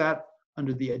got to that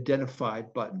under the identify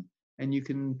button. And you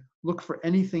can look for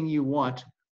anything you want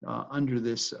under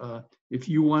this if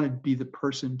you want to be the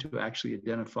person to actually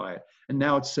identify it. And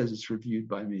now it says it's reviewed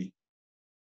by me.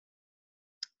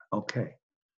 Okay.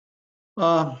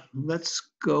 Let's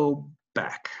go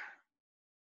back.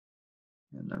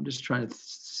 And I'm just trying to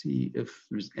see if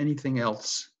there's anything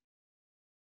else.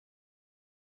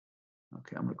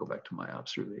 Okay, I'm going to go back to my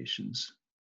observations.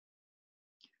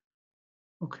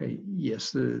 Okay,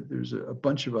 yes, there's a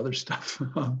bunch of other stuff.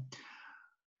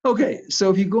 Okay, so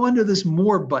if you go under this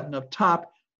More button up top,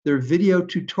 there are video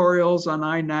tutorials on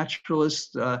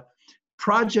iNaturalist.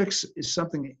 Projects is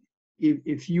something,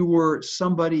 if you were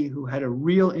somebody who had a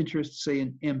real interest, say,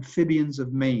 in amphibians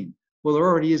of Maine, well, there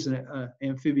already is an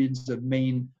Amphibians of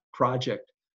Maine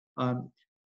project.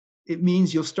 It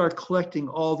means you'll start collecting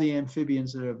all the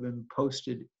amphibians that have been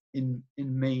posted in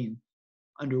Maine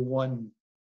under one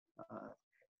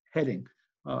heading.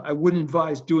 I wouldn't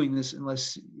advise doing this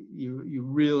unless you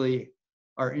really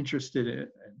are interested in it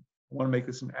and want to make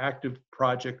this an active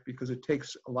project, because it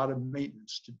takes a lot of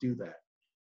maintenance to do that.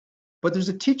 But there's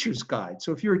a teacher's guide.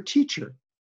 So if you're a teacher,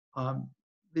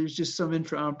 there's just some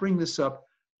info. I'll bring this up,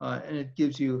 and it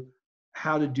gives you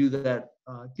how to do that,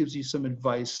 gives you some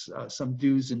advice, some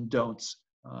do's and don'ts,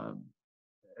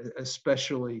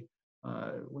 especially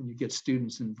when you get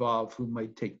students involved who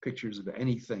might take pictures of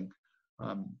anything.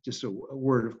 Just a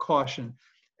word of caution.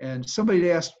 And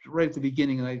somebody asked right at the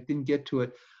beginning, and I didn't get to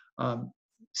it,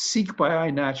 Seek by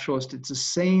iNaturalist, it's the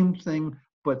same thing,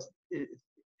 but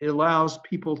it allows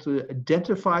people to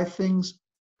identify things,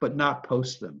 but not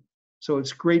post them. So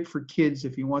it's great for kids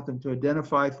if you want them to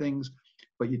identify things,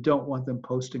 but you don't want them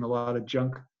posting a lot of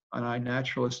junk on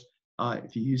iNaturalist.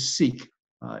 If you use Seek,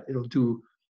 it'll do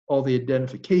all the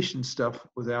identification stuff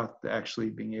without actually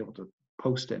being able to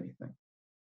post anything.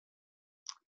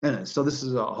 And so this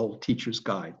is a whole teacher's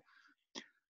guide.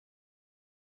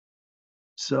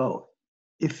 So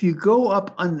if you go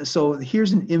up on, so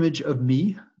here's an image of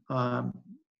me.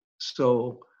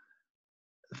 So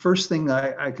the first thing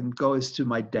I can go is to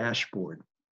my dashboard.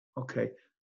 Okay.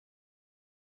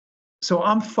 So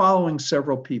I'm following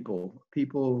several people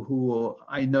who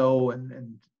I know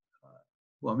and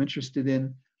who I'm interested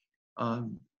in.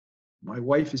 My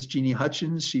wife is Jeannie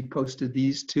Hutchins. She posted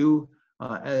these two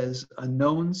as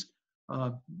unknowns.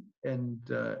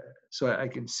 So I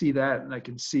can see that, and I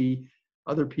can see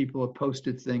other people have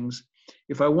posted things.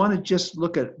 If I want to just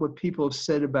look at what people have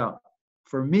said about,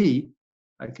 for me,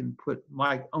 I can put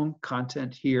my own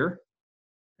content here,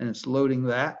 and it's loading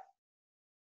that.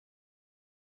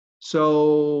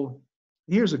 So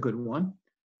here's a good one.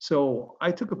 So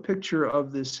I took a picture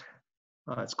of this,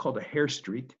 it's called a hair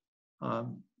streak,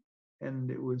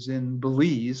 and it was in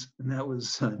Belize, and that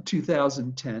was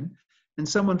 2010. And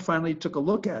someone finally took a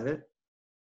look at it.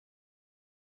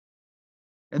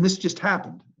 And this just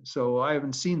happened. So I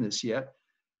haven't seen this yet.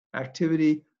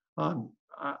 Activity,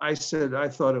 I said I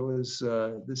thought it was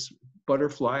this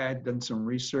butterfly. I'd done some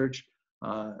research.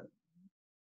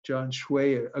 John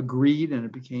Shui agreed, and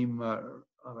it became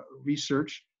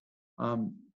research.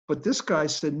 But this guy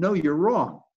said, no, you're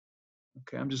wrong.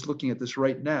 Okay, I'm just looking at this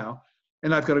right now,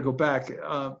 and I've got to go back.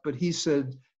 But he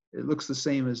said, it looks the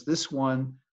same as this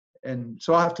one. And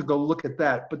so I'll have to go look at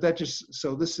that. But that just,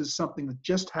 so this is something that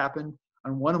just happened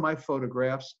on one of my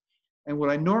photographs. And what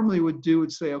I normally would do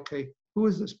would say, okay, who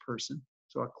is this person?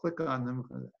 So I'll click on them.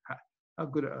 How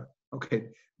good, okay,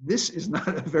 this is not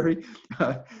a very,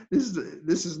 this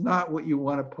is not what you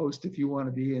want to post if you want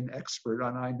to be an expert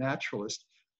on iNaturalist.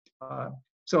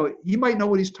 So he might know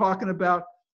what he's talking about,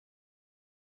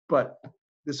 but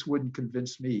this wouldn't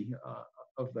convince me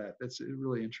of that. That's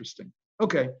really interesting.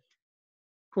 Okay,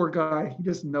 poor guy. He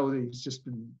doesn't know that he's just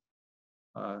been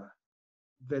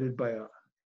vetted by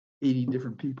 80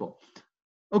 different people.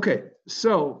 Okay,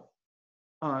 so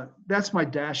that's my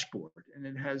dashboard, and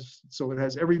it has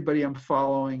everybody I'm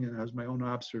following, and it has my own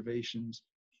observations.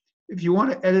 If you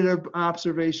want to edit an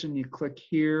observation, you click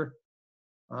here.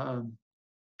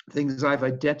 Things I've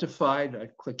identified, I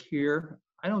click here.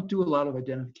 I don't do a lot of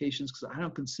identifications because I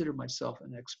don't consider myself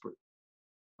an expert.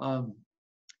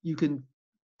 You can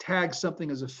tag something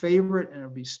as a favorite and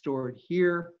it'll be stored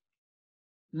here.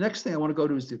 The next thing I want to go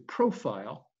to is the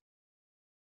profile.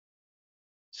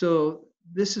 So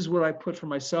this is what I put for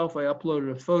myself. I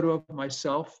uploaded a photo of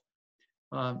myself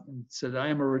and said, I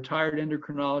am a retired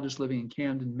endocrinologist living in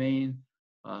Camden, Maine.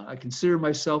 I consider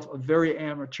myself a very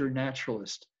amateur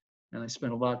naturalist, and I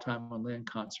spend a lot of time on land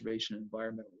conservation and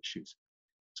environmental issues.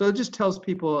 So it just tells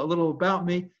people a little about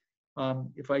me.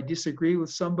 If I disagree with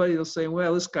somebody, they'll say,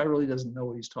 well, this guy really doesn't know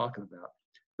what he's talking about.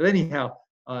 But anyhow,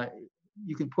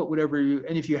 you can put whatever you,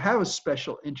 and if you have a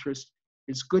special interest,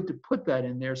 it's good to put that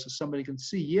in there so somebody can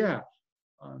see, yeah,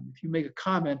 if you make a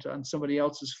comment on somebody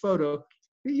else's photo,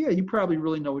 yeah, you probably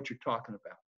really know what you're talking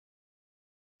about.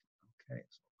 Okay,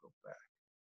 so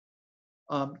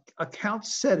I'll go back. Account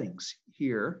settings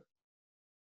here.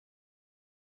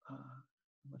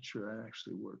 I'm not sure that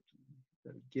actually worked.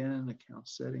 That again, account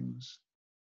settings.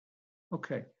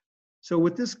 Okay, so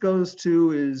what this goes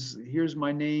to is, here's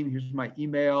my name, here's my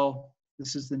email.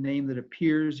 This is the name that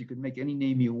appears. You can make any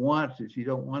name you want if you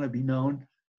don't want to be known.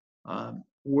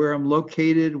 Where I'm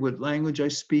located, what language I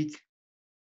speak.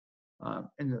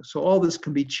 And so all this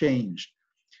can be changed.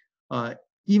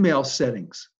 Email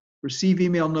settings. Receive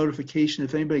email notification.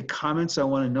 If anybody comments, I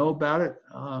want to know about it.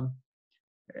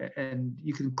 And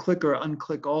you can click or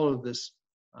unclick all of this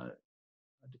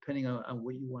depending on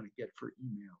what you want to get for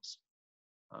emails.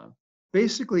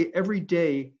 Basically, every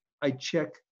day I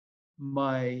check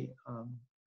my,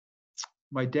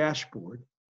 my dashboard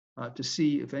to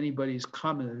see if anybody's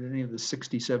commented any of the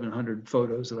 6,700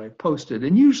 photos that I posted.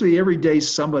 And usually every day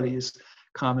somebody has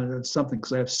commented on something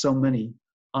because I have so many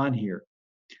on here.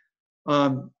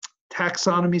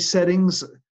 Taxonomy settings.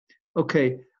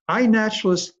 Okay,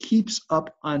 iNaturalist keeps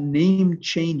up on name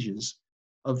changes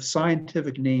of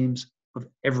scientific names of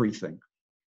everything.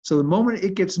 So the moment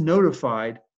it gets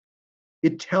notified,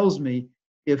 it tells me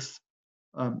if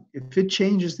it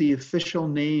changes the official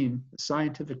name, the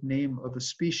scientific name of a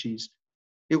species,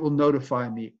 it will notify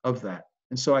me of that.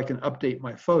 And so I can update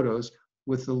my photos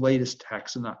with the latest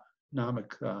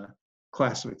taxonomic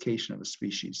classification of a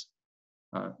species.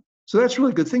 So that's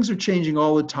really good. Things are changing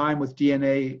all the time with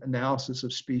DNA analysis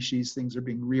of species. Things are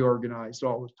being reorganized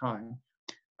all the time.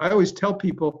 I always tell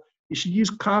people you should use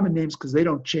common names because they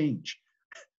don't change.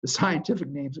 The scientific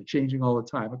names are changing all the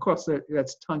time. Of course,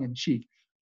 that's tongue-in-cheek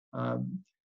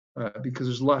because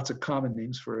there's lots of common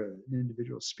names for an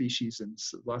individual species, and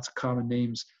lots of common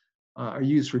names are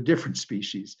used for different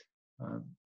species.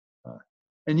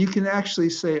 And you can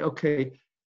actually say, okay,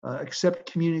 accept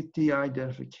community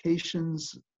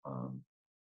identifications.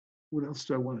 What else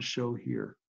do I want to show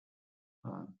here?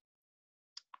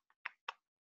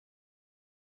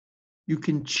 You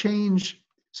can change,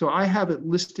 so I have it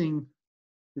listing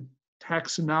the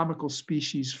taxonomical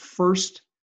species first,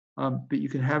 but you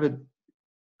can have it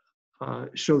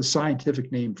show the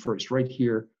scientific name first, right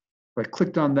here. If I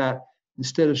clicked on that,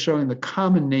 instead of showing the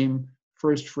common name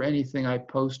first for anything I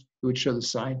post, it would show the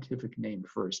scientific name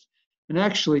first. And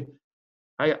actually,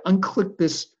 I unclicked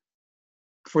this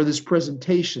for this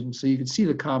presentation so you can see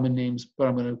the common names, but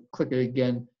I'm going to click it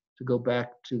again to go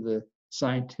back to the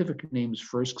scientific names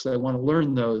first because I want to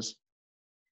learn those.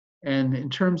 And in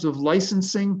terms of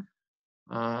licensing,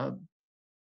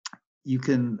 you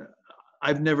can,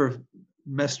 I've never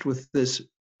messed with this,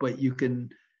 but you can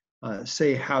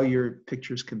say how your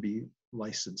pictures can be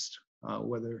licensed,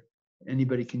 whether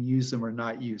anybody can use them or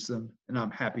not use them. And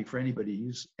I'm happy for anybody to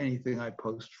use anything I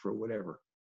post for whatever.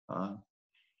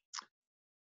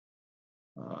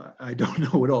 I don't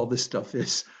know what all this stuff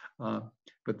is,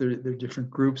 but they're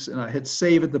different groups. And I hit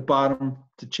save at the bottom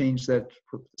to change that,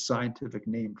 put the scientific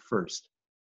name first.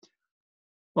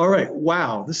 All right.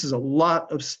 Wow. This is a lot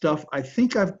of stuff. I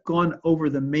think I've gone over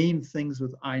the main things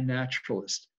with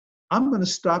iNaturalist. I'm going to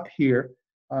stop here.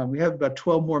 We have about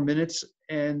 12 more minutes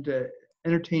and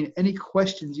entertain any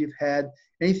questions you've had,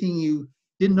 anything you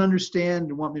didn't understand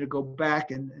and want me to go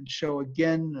back and show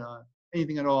again,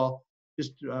 anything at all.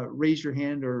 Just raise your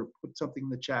hand or put something in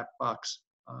the chat box.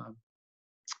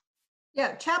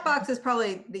 Yeah, chat box is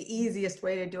probably the easiest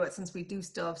way to do it since we do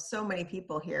still have so many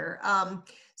people here.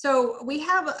 So we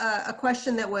have a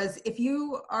question that was, if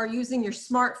you are using your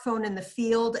smartphone in the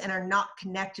field and are not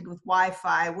connected with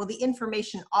Wi-Fi, will the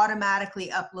information automatically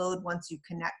upload once you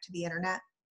connect to the internet?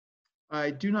 I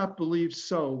do not believe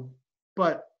so,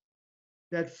 but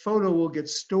that photo will get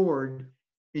stored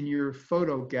in your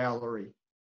photo gallery,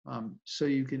 so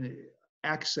you can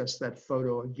access that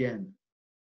photo again.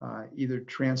 Either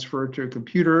transfer it to a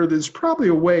computer. There's probably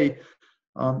a way,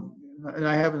 and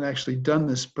I haven't actually done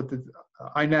this, but the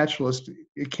iNaturalist,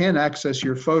 it can access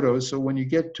your photos. So when you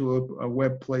get to a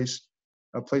web place,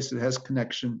 a place that has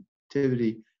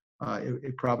connectivity,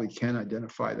 it probably can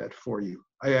identify that for you.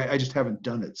 I just haven't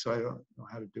done it, so I don't know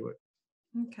how to do it.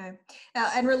 Okay.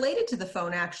 And related to the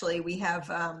phone, actually, we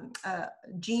have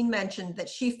Jean mentioned that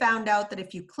she found out that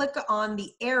if you click on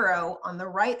the arrow on the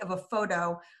right of a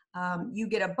photo, you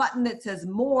get a button that says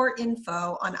more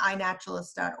info on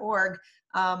iNaturalist.org,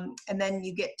 and then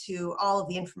you get to all of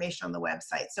the information on the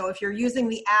website. So if you're using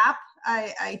the app,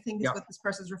 I think is what this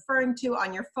person is referring to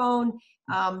on your phone,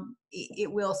 it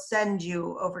will send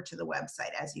you over to the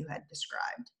website as you had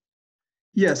described.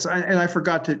 Yes, and I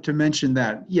forgot to mention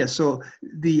that. Yes, so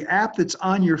the app that's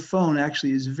on your phone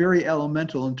actually is very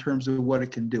elemental in terms of what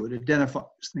it can do. It identifies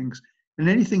things, and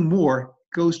anything more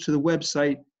goes to the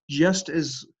website just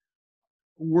as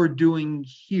we're doing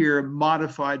here,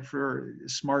 modified for a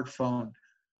smartphone.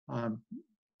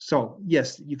 So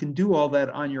yes, you can do all that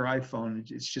on your iPhone.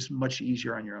 It's just much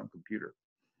easier on your own computer.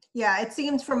 Yeah, it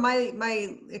seems from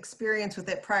my experience with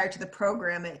it prior to the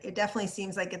program, it definitely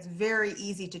seems like it's very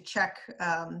easy to check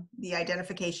the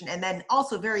identification, and then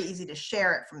also very easy to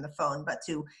share it from the phone, but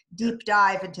to deep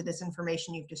dive into this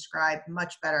information you've described,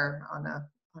 much better on a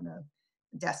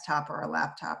desktop or a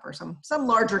laptop or some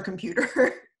larger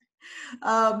computer.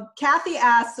 Kathy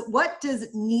asks, what does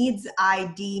needs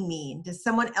ID mean? Does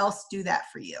someone else do that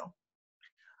for you?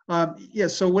 Yeah,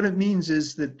 so what it means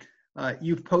is that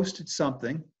you've posted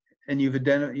something and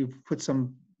you've put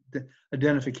some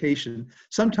identification.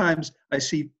 Sometimes I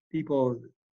see people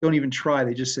don't even try,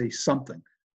 they just say something,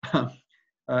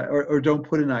 or don't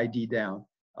put an ID down.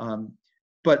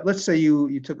 But let's say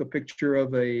you took a picture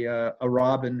of a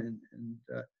robin,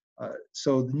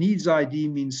 so the needs ID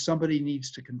means somebody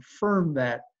needs to confirm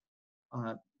that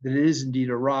that it is indeed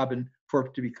a robin for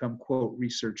it to become, quote,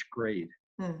 research grade.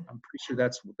 I'm pretty sure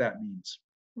that's what that means.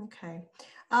 Okay.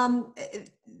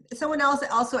 Someone else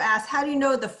also asked, how do you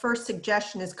know the first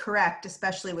suggestion is correct,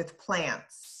 especially with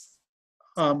plants?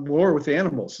 Or with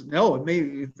animals. No,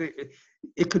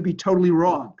 it could be totally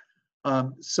wrong.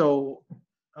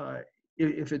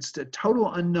 If it's a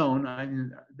total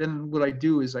unknown, then what I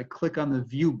do is I click on the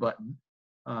view button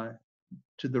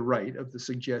to the right of the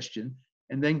suggestion,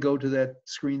 and then go to that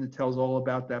screen that tells all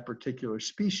about that particular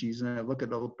species, and I look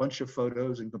at a bunch of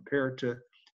photos and compare it to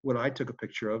what I took a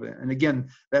picture of. And again,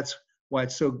 that's why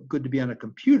it's so good to be on a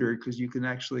computer, because you can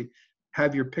actually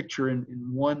have your picture in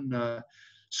one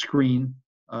screen,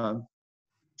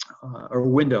 or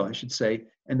window, I should say,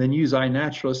 and then use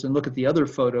iNaturalist and look at the other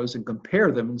photos and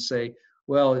compare them and say,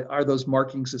 well, are those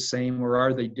markings the same or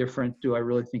are they different? Do I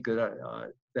really think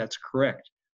that that's correct?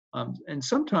 And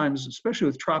sometimes, especially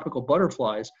with tropical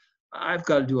butterflies, I've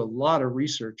got to do a lot of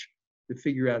research to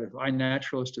figure out if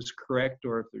iNaturalist is correct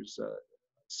or if there's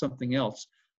something else.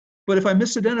 But if I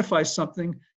misidentify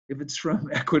something, if it's from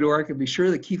Ecuador, I can be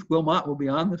sure that Keith Wilmot will be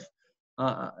on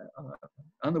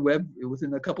the web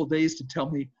within a couple of days to tell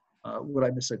me what I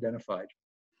misidentified.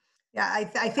 Yeah,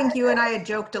 I think you and I had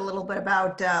joked a little bit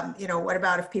about, what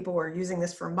about if people were using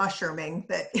this for mushrooming?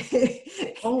 That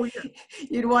Oh yeah,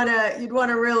 you'd want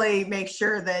to really make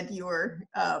sure that you were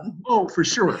oh for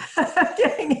sure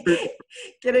getting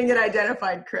it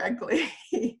identified correctly.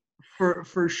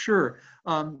 for sure.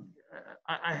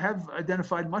 I have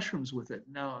identified mushrooms with it.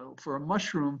 Now, for a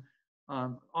mushroom,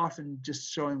 often just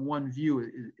showing one view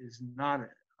is not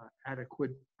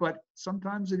adequate, but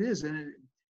sometimes it is. And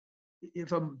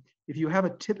if you have a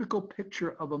typical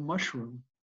picture of a mushroom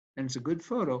and it's a good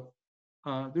photo,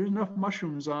 there's enough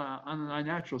mushrooms on an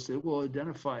iNaturalist that it will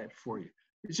identify it for you.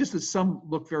 It's just that some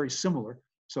look very similar,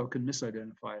 so it can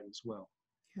misidentify it as well.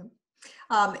 Yep.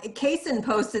 Kaysen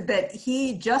posted that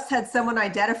he just had someone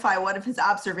identify one of his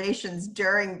observations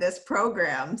during this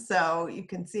program. So you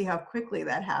can see how quickly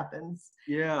that happens.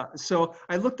 Yeah, so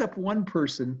I looked up one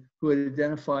person who had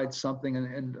identified something,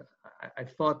 and I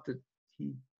thought that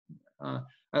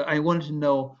I wanted to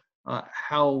know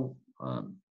how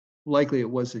likely it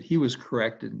was that he was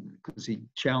correct, because he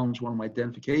challenged one of my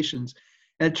identifications.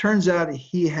 And it turns out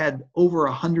he had over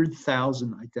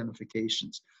 100,000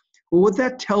 identifications. Well, what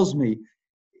that tells me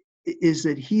is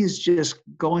that he is just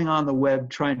going on the web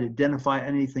trying to identify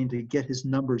anything to get his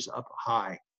numbers up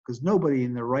high, because nobody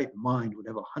in their right mind would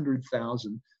have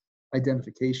 100,000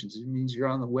 identifications. It means you're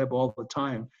on the web all the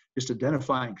time just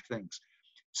identifying things.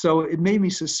 So it made me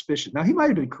suspicious. Now, he might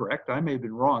have been correct. I may have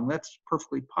been wrong. That's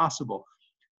perfectly possible.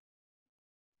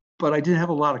 But I didn't have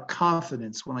a lot of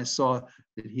confidence when I saw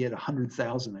that he had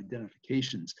 100,000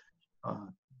 identifications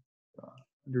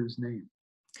under his name.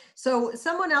 So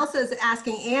someone else is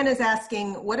asking, Anne is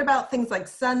asking, what about things like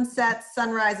sunsets,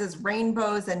 sunrises,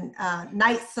 rainbows, and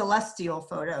night celestial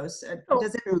photos?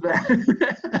 Does it do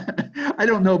that? I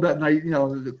don't know about night,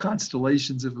 the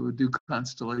constellations, if it would do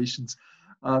constellations.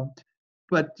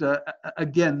 But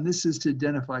again, this is to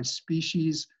identify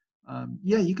species.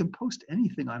 Yeah, you can post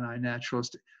anything on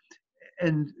iNaturalist.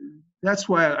 And that's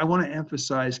why I want to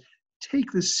emphasize, take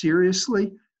this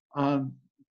seriously.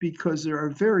 Because there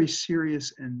are very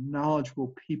serious and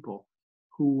knowledgeable people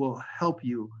who will help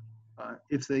you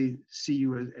if they see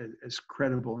you as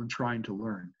credible and trying to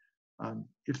learn.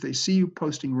 If they see you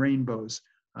posting rainbows,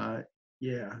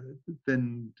 yeah,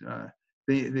 then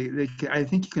I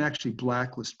think you can actually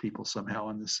blacklist people somehow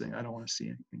on this thing. I don't want to see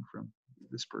anything from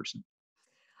this person.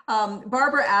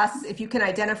 Barbara asks if you can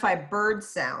identify bird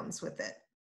sounds with it.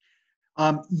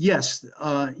 Yes,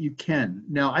 you can.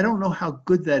 Now, I don't know how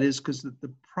good that is, because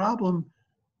the problem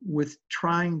with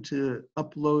trying to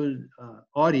upload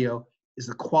audio is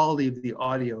the quality of the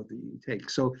audio that you take.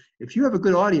 So if you have a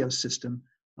good audio system,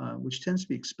 which tends to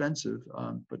be expensive,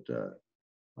 but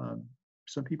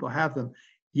some people have them,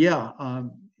 yeah,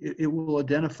 it will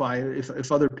identify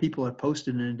if other people have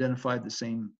posted and identified the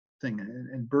same thing.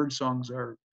 And bird songs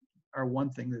are one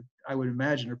thing that I would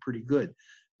imagine are pretty good.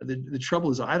 The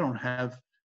trouble is I don't have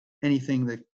anything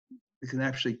that can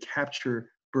actually capture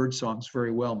bird songs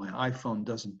very well. My iPhone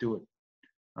doesn't do it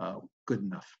good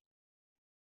enough.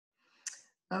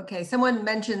 Okay, someone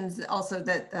mentions also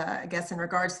that, I guess in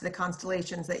regards to the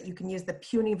constellations, that you can use the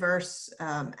Puniverse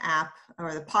app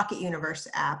or the Pocket Universe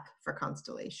app for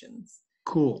constellations.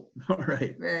 Cool, all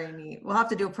right. Very neat. We'll have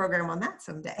to do a program on that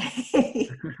someday.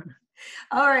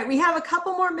 All right, we have a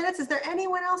couple more minutes. Is there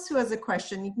anyone else who has a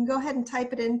question? You can go ahead and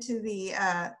type it into the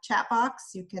chat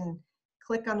box. You can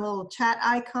click on the little chat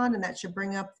icon, and that should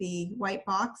bring up the white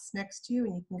box next to you,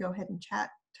 and you can go ahead and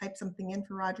type something in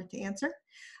for Roger to answer.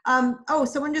 Oh,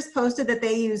 someone just posted that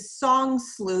they use Song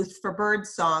Sleuth for bird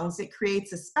songs. It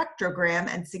creates a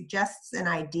spectrogram and suggests an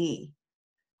ID.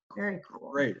 Very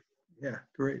cool. Great, yeah,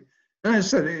 great. And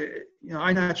as I said,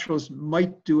 iNaturalist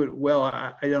might do it well.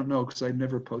 I don't know, because I've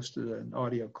never posted an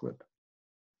audio clip.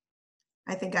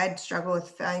 I think I'd struggle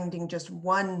with finding just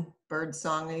one bird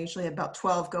song. I usually have about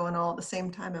 12 going all at the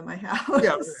same time in my house.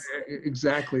 Yeah,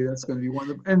 exactly. That's going to be one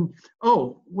of them. And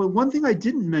well, one thing I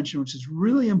didn't mention, which is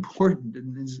really important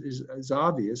and is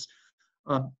obvious,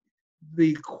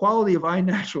 the quality of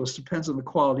iNaturalist depends on the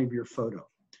quality of your photo.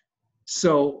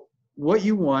 So what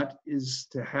you want is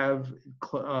to have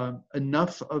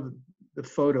enough of the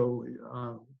photo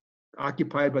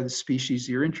occupied by the species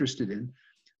you're interested in,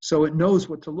 so it knows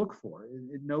what to look for.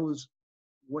 It knows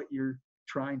what you're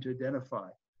trying to identify.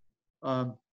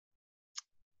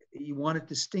 You want it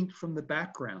distinct from the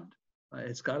background.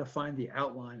 It's got to find the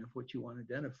outline of what you want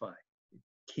to identify. It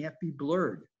can't be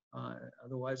blurred,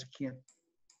 otherwise it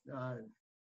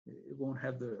won't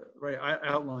have the right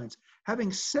outlines.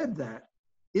 Having said that,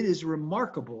 it is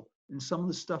remarkable in some of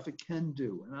the stuff it can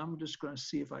do. And I'm just going to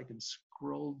see if I can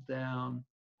scroll down.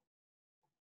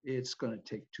 It's going to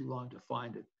take too long to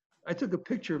find it. I took a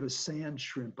picture of a sand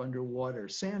shrimp underwater.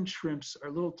 Sand shrimps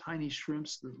are little tiny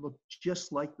shrimps that look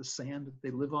just like the sand that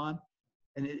they live on.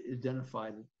 And it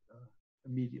identified it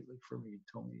immediately for me and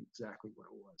told me exactly what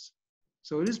it was.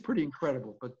 So it is pretty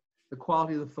incredible, but the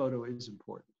quality of the photo is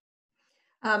important.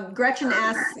 Gretchen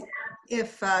asks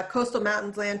if Coastal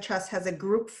Mountains Land Trust has a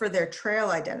group for their trail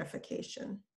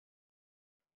identification.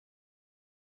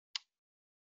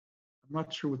 I'm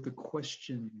not sure what the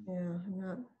question. Yeah, I'm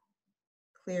not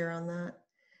clear on that.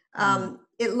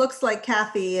 It looks like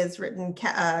Kathy has written,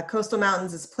 Coastal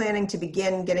Mountains is planning to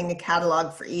begin getting a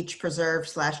catalog for each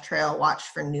preserve/trail. Watch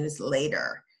for news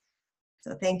later.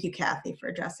 So thank you, Kathy, for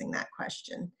addressing that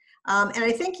question. And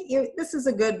I think this is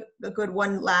a good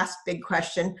one last big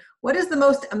question. What is the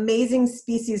most amazing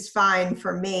species find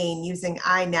for Maine using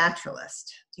iNaturalist?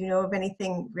 Do you know of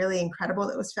anything really incredible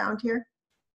that was found here?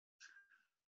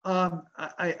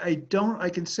 I don't. I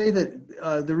can say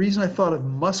that the reason I thought of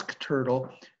musk turtle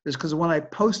is because when I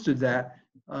posted that,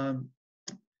 the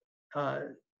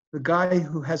guy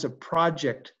who has a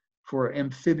project for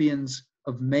amphibians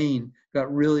of Maine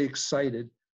got really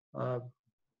excited.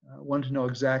 Wanted to know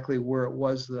exactly where it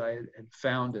was that I had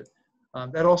found it.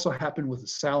 That also happened with a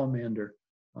salamander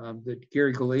that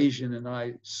Gary Galasian and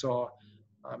I saw.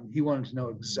 He wanted to know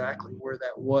exactly where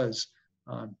that was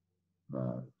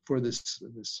for this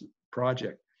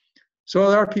project. So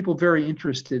there are people very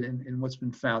interested in what's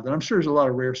been found. And I'm sure there's a lot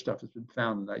of rare stuff that's been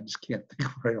found that I just can't think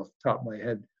right off the top of my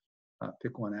head,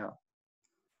 pick one out.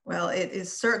 Well, it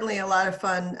is certainly a lot of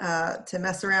fun to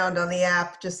mess around on the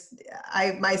app.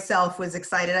 I myself was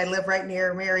excited. I live right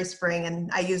near Mary Spring, and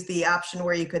I used the option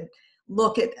where you could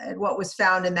look at what was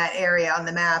found in that area on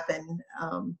the map, and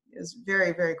it was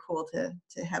very, very cool to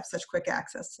have such quick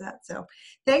access to that. So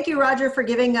thank you, Roger, for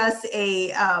giving us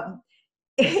a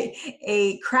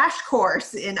crash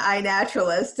course in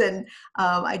iNaturalist, and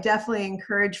I definitely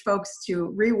encourage folks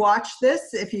to rewatch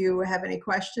this if you have any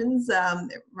questions.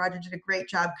 Roger did a great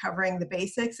job covering the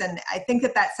basics, and I think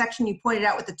that section you pointed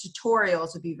out with the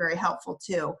tutorials would be very helpful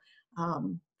too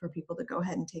for people to go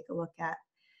ahead and take a look at.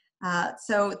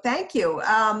 So thank you.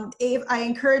 I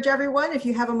encourage everyone, if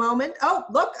you have a moment. Oh,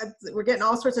 look, we're getting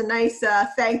all sorts of nice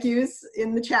thank yous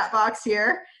in the chat box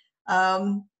here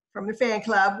from the fan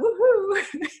club. Woohoo!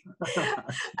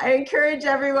 I encourage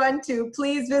everyone to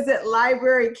please visit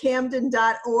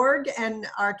librarycamden.org and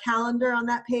our calendar on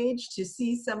that page to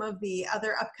see some of the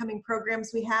other upcoming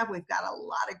programs we have. We've got a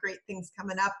lot of great things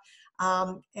coming up.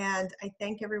 And I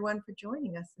thank everyone for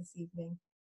joining us this evening.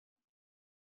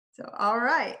 So, all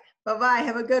right. Bye-bye.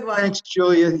 Have a good one. Thanks,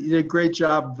 Julia. You did a great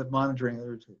job of monitoring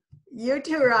there too. You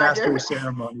too, Roger. Master of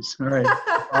ceremonies. All right.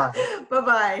 Bye.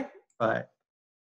 Bye-bye. Bye.